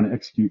need to kind of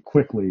execute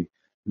quickly,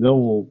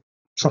 they'll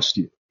trust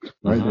you,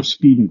 right? Hmm. There's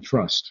speed and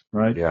trust,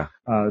 right? Yeah,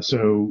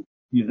 So,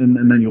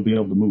 and then you'll be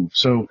able to move.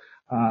 So,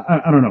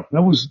 I don't know.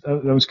 That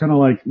was kind of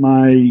like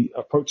my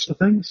approach to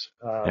things.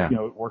 yeah.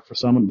 It worked for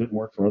some and didn't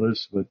work for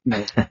others, but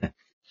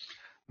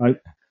I,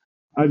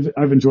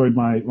 I've enjoyed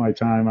my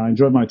time. I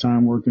enjoyed my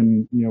time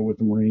working, with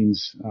the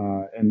Marines,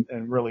 and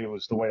really it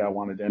was the way I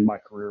wanted to end my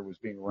career, was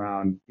being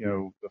around,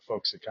 the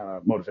folks that kind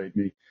of motivate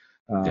me,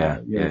 Yeah, yeah,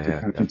 to yeah, kind of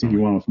definitely.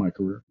 continue on with my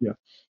career. Yeah.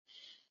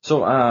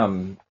 So,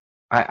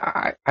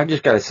 I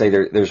just got to say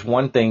there's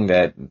one thing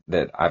that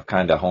I've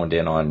kind of honed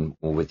in on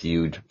with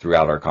you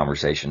throughout our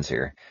conversations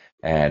here,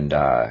 and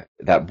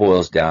that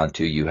boils down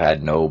to you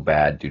had no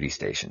bad duty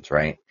stations,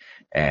 right?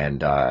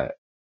 And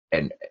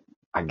and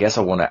I guess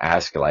I want to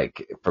ask,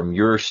 like, from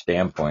your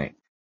standpoint,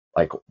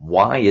 like,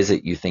 why is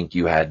it you think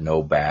you had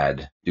no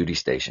bad duty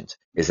stations?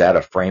 Is that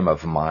a frame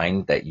of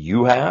mind that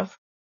you have,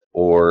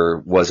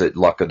 or was it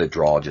luck of the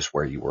draw just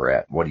where you were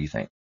at? What do you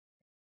think?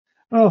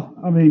 Oh,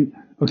 I mean,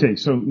 okay.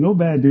 So no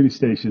bad duty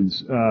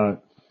stations.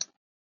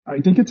 I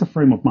think it's a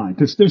frame of mind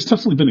because there's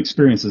definitely been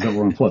experiences that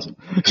were unpleasant.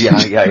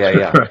 Yeah, yeah, yeah,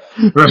 yeah.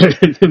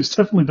 Right, right. There's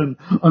definitely been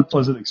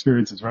unpleasant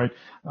experiences, right?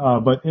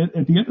 But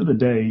at the end of the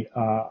day,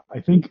 I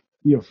think,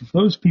 for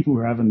those people who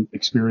are having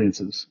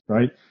experiences,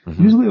 right?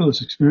 Hmm. Usually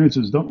those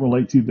experiences don't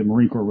relate to the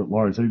Marine Corps at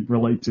large. They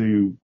relate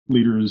to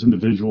leaders,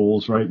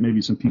 individuals, right?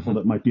 Maybe some people Hmm.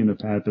 that might be in the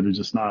path that are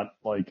just not,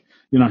 like,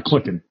 you're not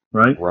clicking,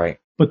 right? Right.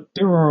 But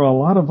there are a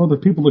lot of other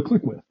people to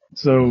click with. Hmm.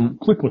 So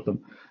click with them.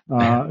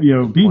 Good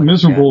Being point. Yeah.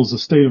 miserable is a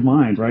state of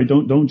mind, right?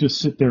 Don't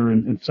just sit there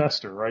and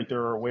fester, right?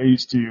 There are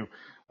ways to,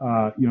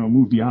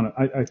 move beyond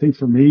it. I think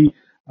for me,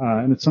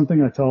 and it's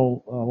something I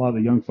tell a lot of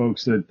the young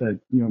folks that,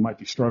 might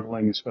be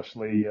struggling,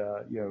 especially,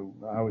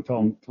 I would tell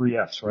them three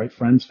F's, right?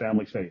 Friends,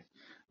 family, faith.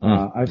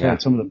 I've Yeah.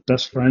 had some of the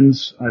best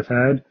friends I've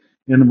had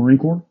in the Marine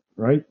Corps,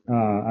 right?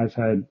 I've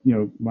had,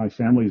 my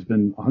family has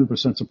been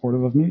 100%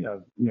 supportive of me,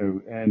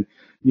 and,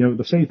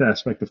 the faith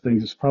aspect of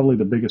things is probably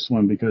the biggest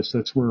one because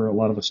that's where a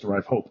lot of us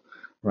derive hope,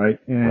 right?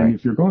 And Right.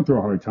 if you're going through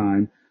a hard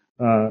time,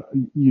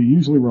 you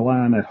usually rely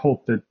on that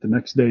hope that the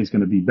next day is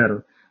going to be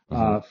better.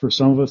 Hmm. For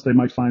some of us, they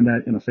might find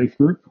that in a faith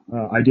group.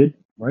 I did,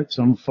 right?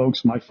 Some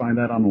folks might find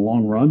that on the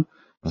long run.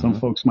 Some Hmm.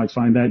 folks might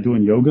find that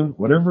doing yoga,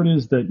 whatever it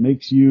is that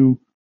makes you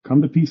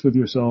come to peace with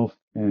yourself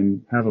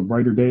and have a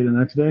brighter day the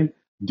next day.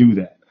 Do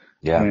that.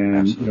 Yeah. And,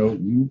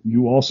 Absolutely.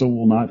 you also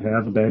will not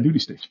have a bad duty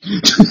station.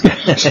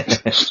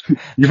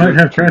 You might True.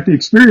 have True. crappy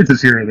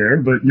experiences here and there,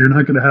 but you're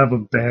not going to have a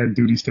bad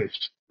duty station.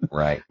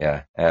 Right.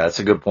 Yeah. Yeah. That's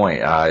a good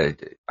point.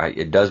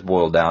 It does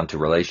boil down to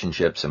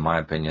relationships, in my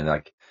opinion.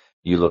 Like,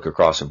 you look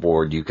across the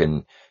board, you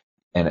can,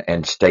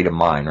 and state of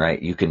mind,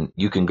 right? You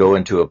can go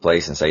into a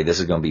place and say this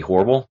is going to be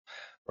horrible,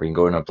 or you can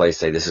go into a place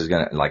and say this is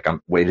going to, like,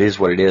 it is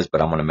what it is,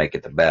 but I'm going to make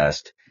it the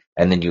best.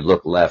 And then you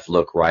look left,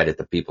 look right at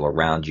the people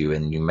around you,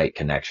 and you make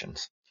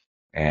connections.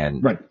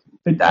 And Right.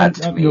 And that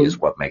to me is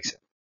what makes it.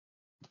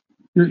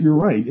 you're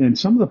right. And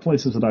some of the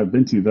places that I've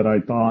been to that I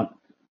thought,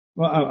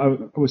 well,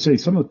 I would say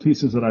some of the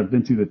places that I've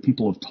been to that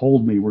people have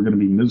told me were going to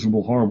be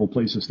miserable, horrible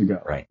places to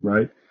go. Right.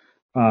 Right.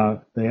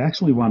 They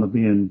actually wound up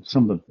being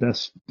some of the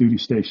best duty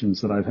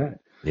stations that I've had.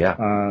 Yeah.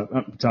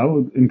 So I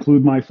would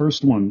include my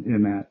first one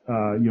in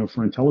that,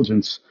 for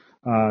intelligence,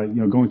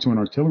 going to an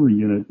artillery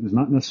unit is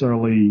not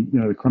necessarily,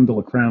 the creme de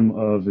la creme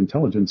of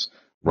intelligence,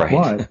 Right.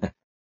 but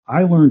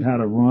I learned how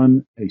to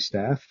run a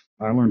staff.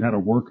 I learned how to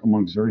work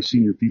amongst very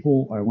senior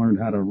people. I learned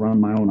how to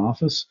run my own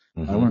office.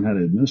 I Hmm. learned how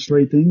to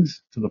administrate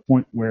things to the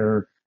point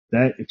where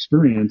that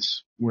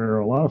experience, where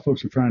a lot of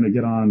folks are trying to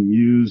get on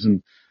Muse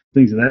and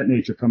things of that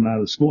nature coming out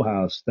of the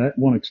schoolhouse, that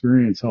one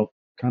experience helped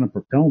kind of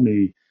propel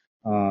me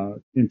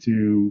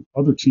into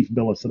other chief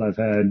billets that I've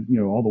had,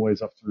 all the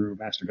ways up through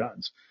master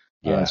guns.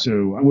 Yeah.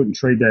 So I wouldn't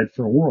trade that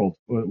for a world.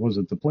 Was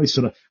it the place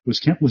that was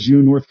Camp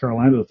Lejeune, North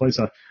Carolina, the place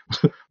I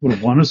would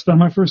have wanted to spend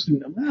my first?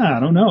 I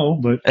don't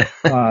know, but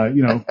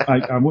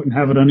I wouldn't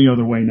have it any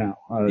other way now.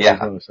 Is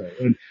Yeah. what I say.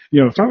 And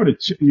if I were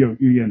to,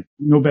 again,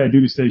 no bad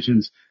duty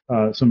stations,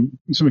 some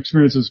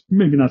experiences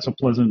maybe not so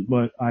pleasant,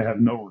 but I have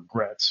no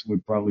regrets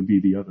would probably be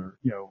the other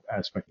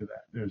aspect of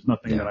that. There's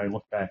nothing that Yeah. I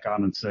look back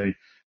on and say,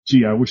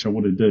 gee, I wish I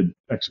would have did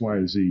X, Y,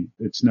 or Z.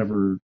 It's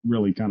never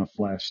really kind of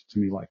flashed to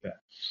me like that.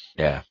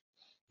 Yeah.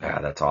 Yeah.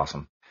 That's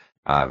awesome.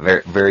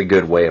 Very, very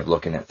good way of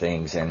looking at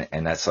things. And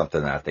that's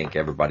something that I think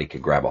everybody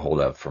could grab a hold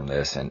of from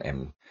this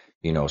and,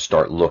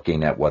 start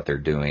looking at what they're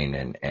doing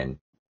and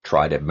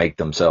try to make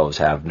themselves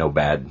have no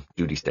bad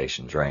duty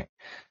stations, right?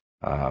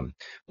 Um,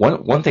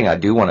 one thing I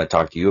do want to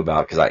talk to you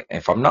about, because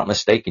if I'm not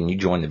mistaken, you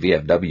joined the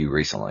VFW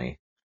recently.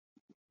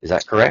 Is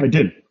that I correct?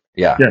 did.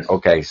 Yeah. Yes.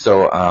 Okay.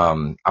 So,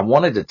 I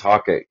wanted to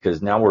talk it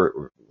because now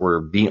we're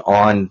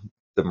beyond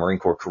the Marine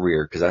Corps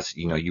career, because that's,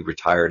 you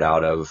retired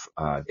out of,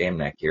 Dam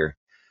Neck here.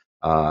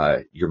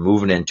 You're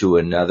moving into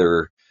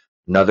another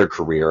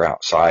career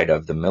outside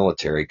of the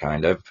military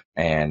kind of.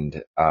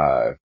 And,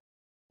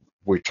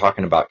 we're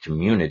talking about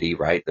community,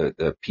 right?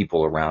 The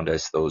people around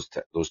us, those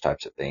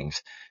types of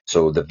things.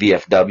 So the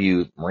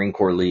VFW, Marine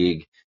Corps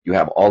League, you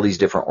have all these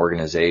different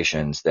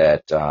organizations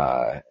that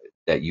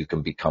you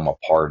can become a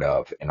part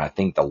of. And I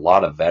think a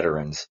lot of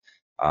veterans,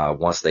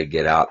 once they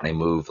get out and they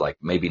move, like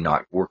maybe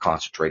not, we're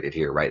concentrated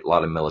here, right? A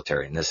lot of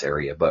military in this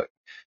area, but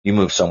you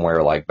move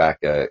somewhere like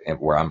back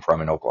where I'm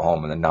from in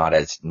Oklahoma, and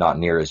not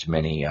near as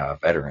many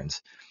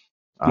veterans.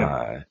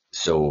 Yeah.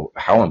 So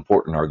how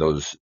important are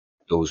those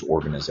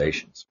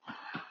organizations?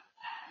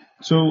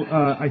 So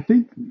I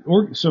think,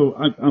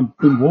 I've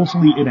been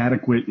woefully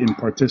inadequate in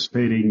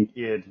participating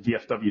in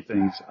VFW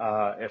things.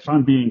 If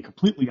I'm being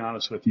completely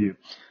honest with you,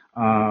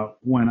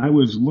 when I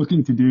was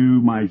looking to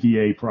do my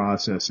VA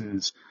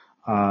processes,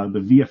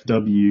 the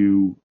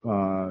VFW,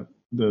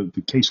 the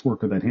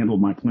caseworker that handled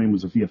my claim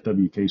was a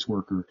VFW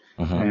caseworker,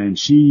 Hmm. and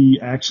she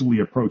actually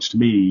approached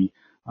me.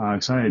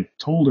 Because I had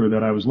told her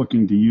that I was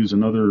looking to use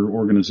another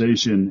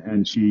organization,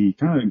 and she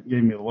kind of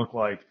gave me a look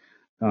like,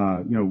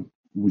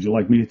 would you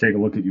like me to take a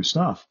look at your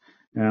stuff?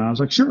 And I was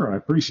like, sure, I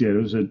appreciate it.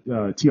 It was a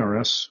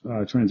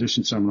TRS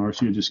transition seminar.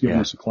 She had just given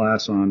Yeah. us a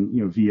class on,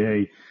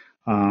 VA.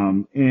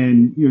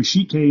 And,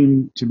 she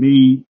came to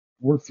me,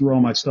 worked through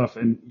all my stuff,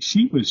 and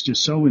she was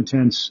just so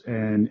intense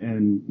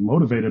and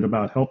motivated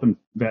about helping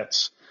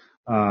vets.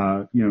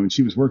 And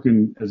she was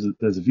working as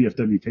a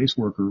VFW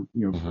caseworker,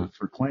 Hmm.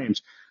 for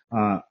claims.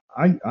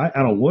 Out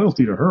of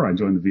loyalty to her, I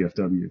joined the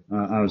VFW.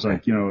 I was Okay.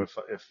 like,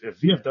 if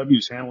VFW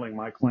is handling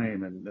my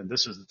claim and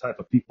this is the type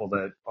of people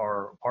that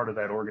are part of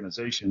that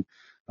organization,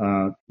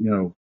 I'm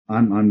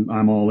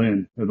all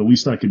in. The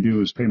least I could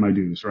do is pay my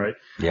dues, right?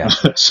 Yeah.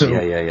 Yeah. So,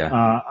 Yeah.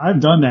 Yeah. I've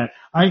done that.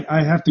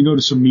 I have to go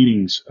to some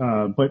meetings,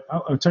 but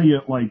I'll tell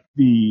you, like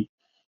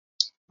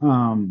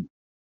um,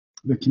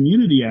 the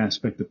community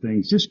aspect of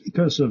things, just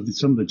because of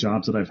some of the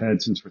jobs that I've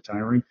had since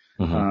retiring.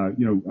 Hmm.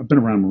 I've been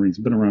around Marines,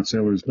 been around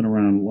sailors, been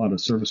around a lot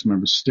of service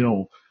members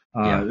still,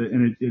 Yeah.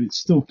 and it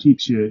still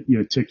keeps you,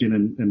 ticking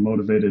and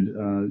motivated,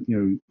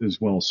 as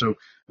well. So,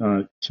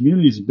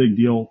 community is a big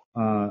deal.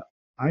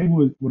 I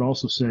would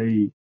also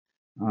say,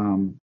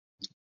 um,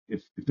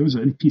 if there was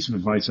any piece of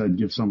advice I'd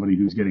give somebody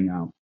who's getting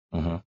out,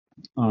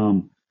 Hmm.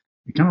 um,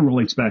 it kind of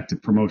relates back to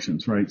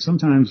promotions, right?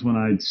 Sometimes when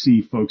I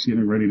see folks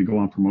getting ready to go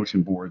on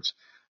promotion boards,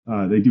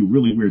 they do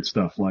really weird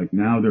stuff. Like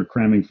now they're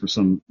cramming for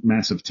some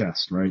massive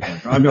test, right?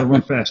 Like, I've got to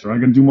run faster. I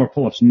got to do more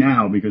pull-ups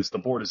now because the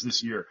board is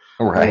this year.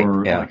 Right.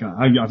 Or Yeah. like,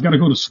 I've got to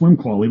go to swim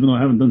qual, even though I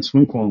haven't done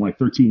swim qual in like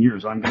 13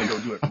 years. I'm going to go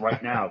do it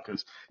right now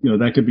because,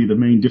 that could be the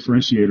main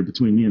differentiator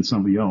between me and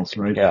somebody else,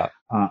 right? Yeah.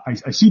 I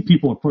see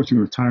people approaching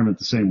retirement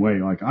the same way.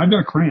 Like, I've got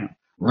to cram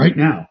right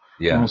now,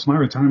 or Yeah. else my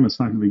retirement's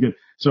not going to be good.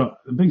 So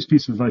the biggest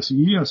piece of advice,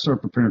 you got to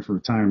start preparing for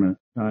retirement.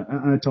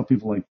 I tell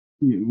people, like,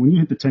 when you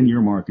hit the 10-year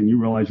mark and you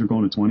realize you're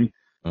going to 20,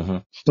 Hmm.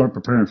 start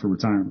preparing for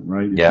retirement,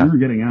 right? If Yeah. you're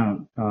getting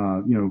out,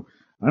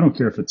 I don't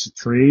care if it's a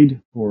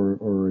trade or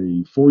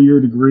a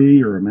 4-year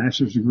degree or a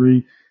master's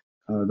degree.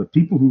 The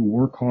people who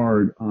work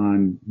hard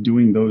on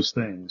doing those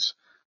things,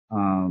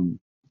 um,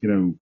 you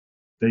know,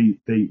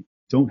 they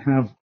don't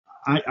have.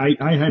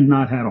 I had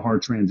not had a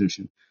hard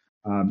transition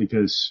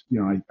because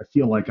I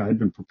feel like I had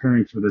been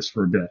preparing for this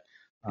for a bit.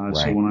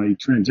 So Right. when I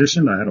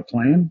transitioned, I had a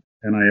plan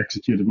and I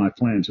executed my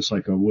plan just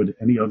like I would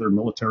any other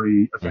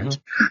military Hmm. event,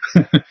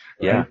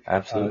 Yeah. right?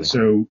 Absolutely.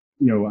 So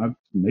I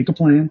make a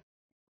plan.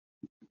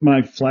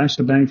 My flash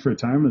to bang for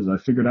retirement is I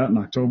figured out in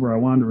October I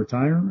wanted to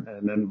retire,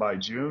 and then by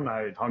June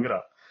I had hung it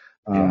up.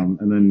 Yeah.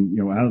 And then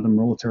out of the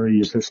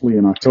military officially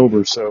in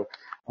October. So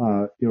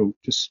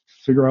just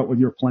figure out what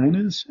your plan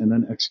is and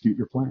then execute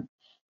your plan.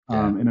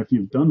 Yeah. And if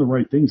you've done the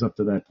right things up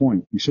to that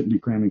point, you shouldn't be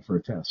cramming for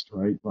a test,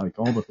 right? Like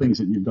all the things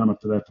that you've done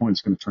up to that point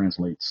is going to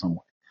translate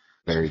somewhere.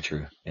 Very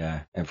true.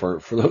 Yeah. And for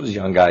those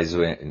young guys,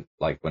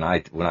 like when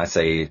I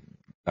say,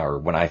 or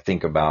when I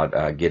think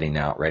about, getting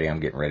out ready, I'm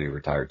getting ready to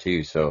retire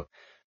too. So,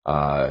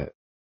 uh,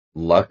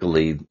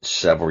 luckily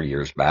several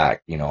years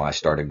back, I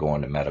started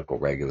going to medical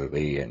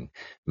regularly and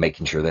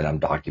making sure that I'm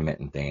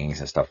documenting things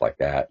and stuff like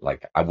that.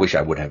 Like, I wish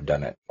I would have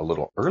done it a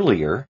little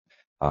earlier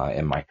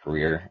in my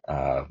career,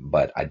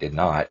 but I did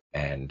not.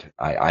 And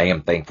I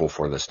am thankful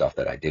for the stuff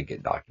that I did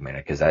get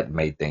documented, because that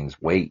made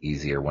things way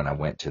easier when I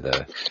went to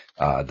the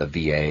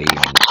VA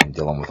and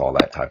dealing with all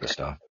that type of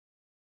stuff.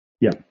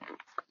 Yeah.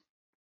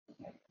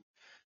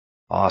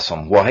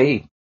 Awesome. Well,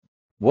 hey,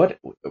 what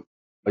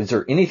is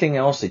there anything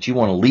else that you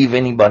want to leave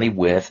anybody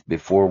with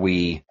before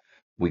we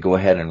go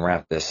ahead and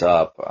wrap this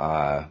up?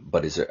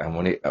 But I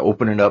want to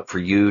open it up for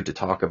you to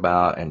talk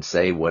about and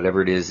say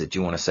whatever it is that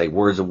you want to say,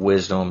 words of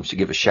wisdom, to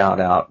give a shout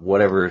out,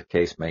 whatever the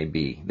case may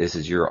be. This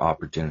is your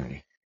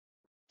opportunity.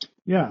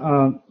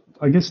 Yeah.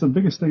 I guess the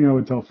biggest thing I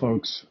would tell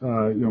folks,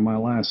 my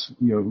last,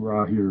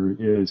 hurrah here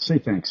is say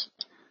thanks.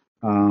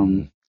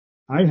 Mm-hmm.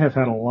 I have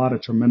had a lot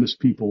of tremendous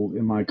people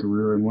in my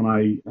career, and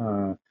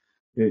when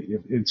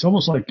it's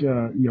almost like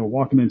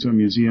walking into a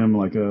museum,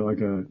 like a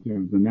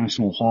the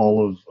National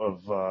Hall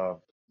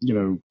of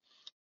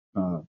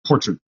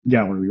portrait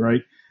gallery,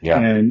 right? Yeah.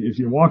 And if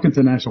you walk into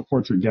the National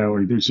Portrait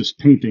Gallery, there's just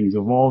paintings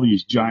of all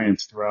these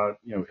giants throughout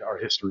our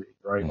history,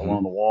 right, Mm-hmm.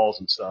 along the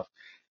walls and stuff.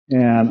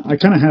 And I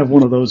kind of have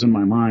one of those in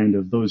my mind,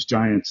 of those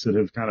giants that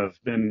have kind of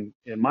been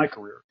in my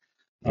career.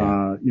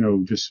 Yeah.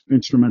 Just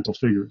instrumental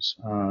figures.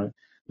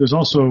 There's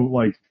also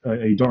like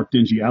a dark,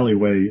 dingy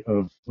alleyway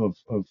of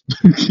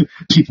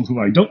people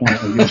who I don't want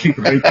to emulate,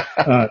 right?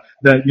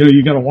 That,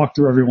 you got to walk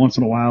through every once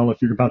in a while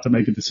if you're about to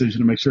make a decision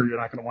to make sure you're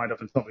not going to wind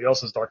up in somebody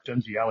else's dark,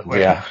 dingy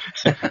alleyway. Yeah.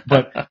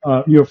 But,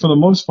 for the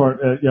most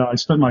part, I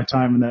spend my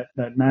time in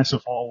that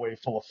massive hallway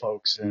full of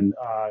folks. And,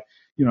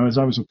 as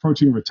I was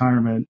approaching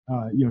retirement,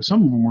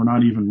 some of them were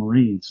not even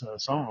Marines.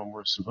 Some of them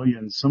were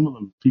civilians. Some of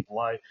them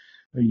people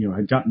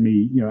had gotten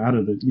me, out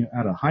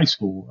of high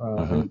school.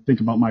 Mm-hmm. I think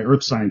about my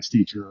earth science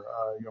teacher,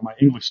 my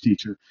English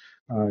teacher.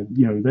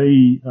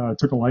 They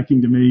took a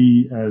liking to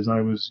me as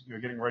I was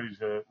getting ready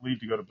to leave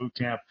to go to boot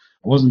camp.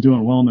 I wasn't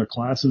doing well in their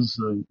classes.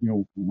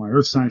 My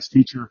earth science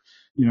teacher,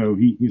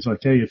 he's like,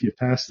 hey, if you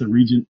pass the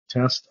Regent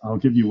test, I'll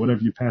give you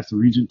whatever you pass the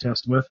Regent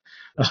test with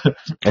at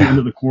the end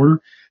of the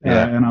quarter.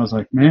 Yeah. And I was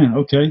like, man,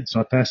 okay. So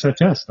I passed that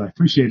test. I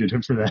appreciated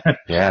him for that.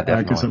 Yeah,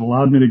 Because it definitely.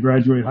 allowed me to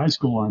graduate high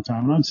school on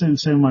time. And I'd say the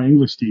same with my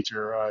English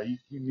teacher.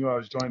 He knew I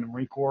was joining the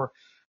Marine Corps.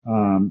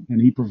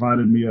 And he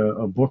provided me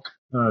a book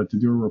to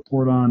do a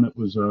report on that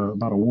was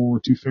about a World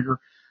War II figure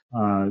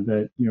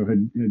that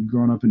had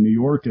grown up in New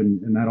York,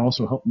 and that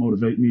also helped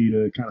motivate me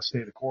to kind of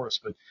stay the course.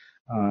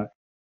 But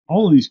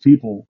all of these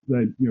people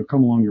that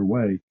come along your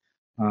way,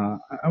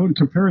 I would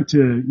compare it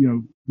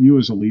to you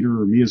as a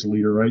leader or me as a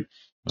leader, right?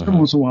 Mm-hmm. Every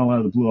once in a while, out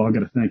of the blue, I'll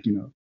get a thank you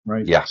note,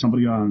 right? Yeah.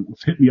 Somebody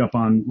hit me up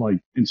on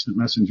like Instant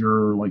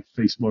Messenger or like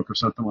Facebook or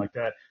something like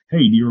that. Hey,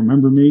 do you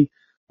remember me?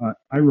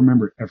 I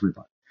remember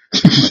everybody.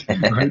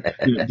 Right?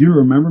 Do you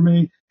remember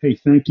me? Hey,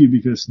 thank you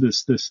because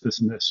this,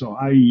 and this. So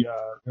I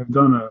have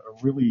done a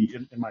really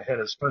in my head,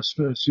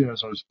 especially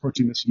as I was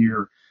approaching this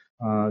year,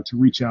 to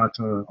reach out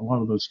to a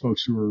lot of those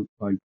folks who are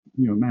like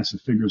massive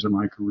figures in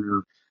my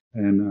career,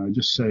 and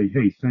just say,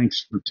 hey,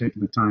 thanks for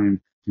taking the time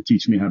to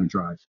teach me how to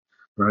drive.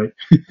 Right?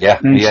 Yeah.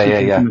 Thanks Yeah. for Yeah.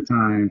 taking Yeah. the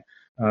time,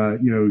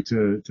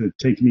 to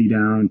take me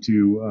down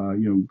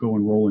to go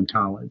enroll in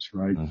college.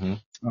 Right? Mm-hmm.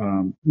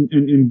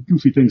 And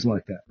goofy things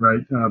like that,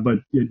 right? But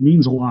it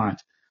means a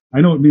lot. I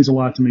know it means a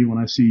lot to me when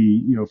I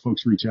see,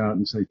 folks reach out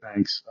and say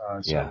thanks.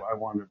 So Yeah. I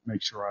want to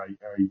make sure I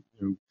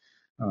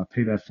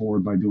pay that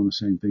forward by doing the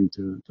same thing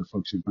to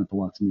folks who've meant a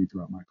lot to me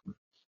throughout my career.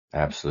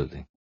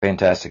 Absolutely.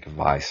 Fantastic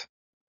advice.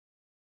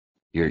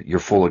 You're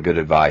full of good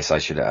advice. I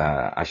should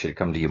have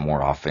come to you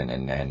more often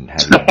and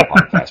have you on the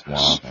podcast more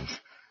often.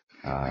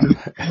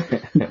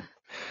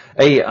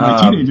 Hey,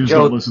 My teenagers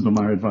Joe, don't listen to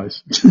my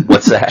advice.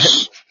 What's that?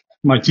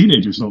 My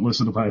teenagers don't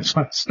listen to my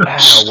advice.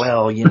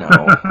 Well,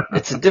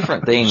 it's a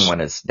different thing when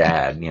it's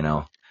dad,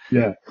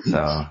 Yeah.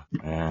 So,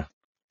 yeah.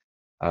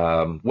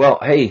 Well,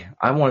 hey,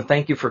 I want to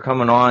thank you for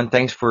coming on.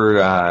 Thanks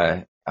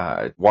for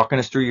walking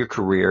us through your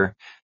career.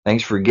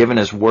 Thanks for giving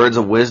us words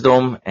of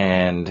wisdom,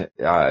 and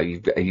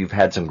you've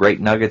had some great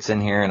nuggets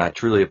in here, and I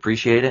truly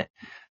appreciate it.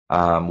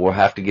 We'll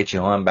have to get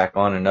you back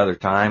on another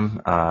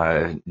time,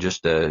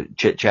 just to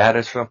chit chat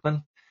or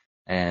something,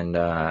 and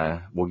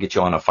we'll get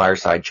you on a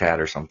fireside chat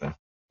or something.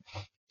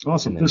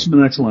 Awesome. This has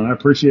been excellent. I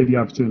appreciate the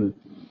opportunity.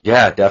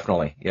 Yeah,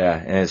 definitely. Yeah,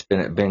 and it's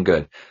been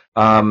good.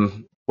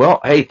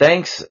 Well, hey,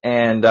 thanks,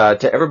 and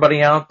to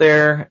everybody out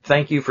there,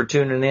 thank you for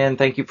tuning in.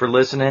 Thank you for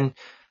listening.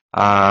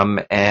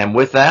 And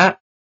with that,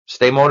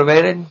 stay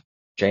motivated,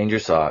 change your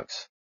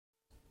socks.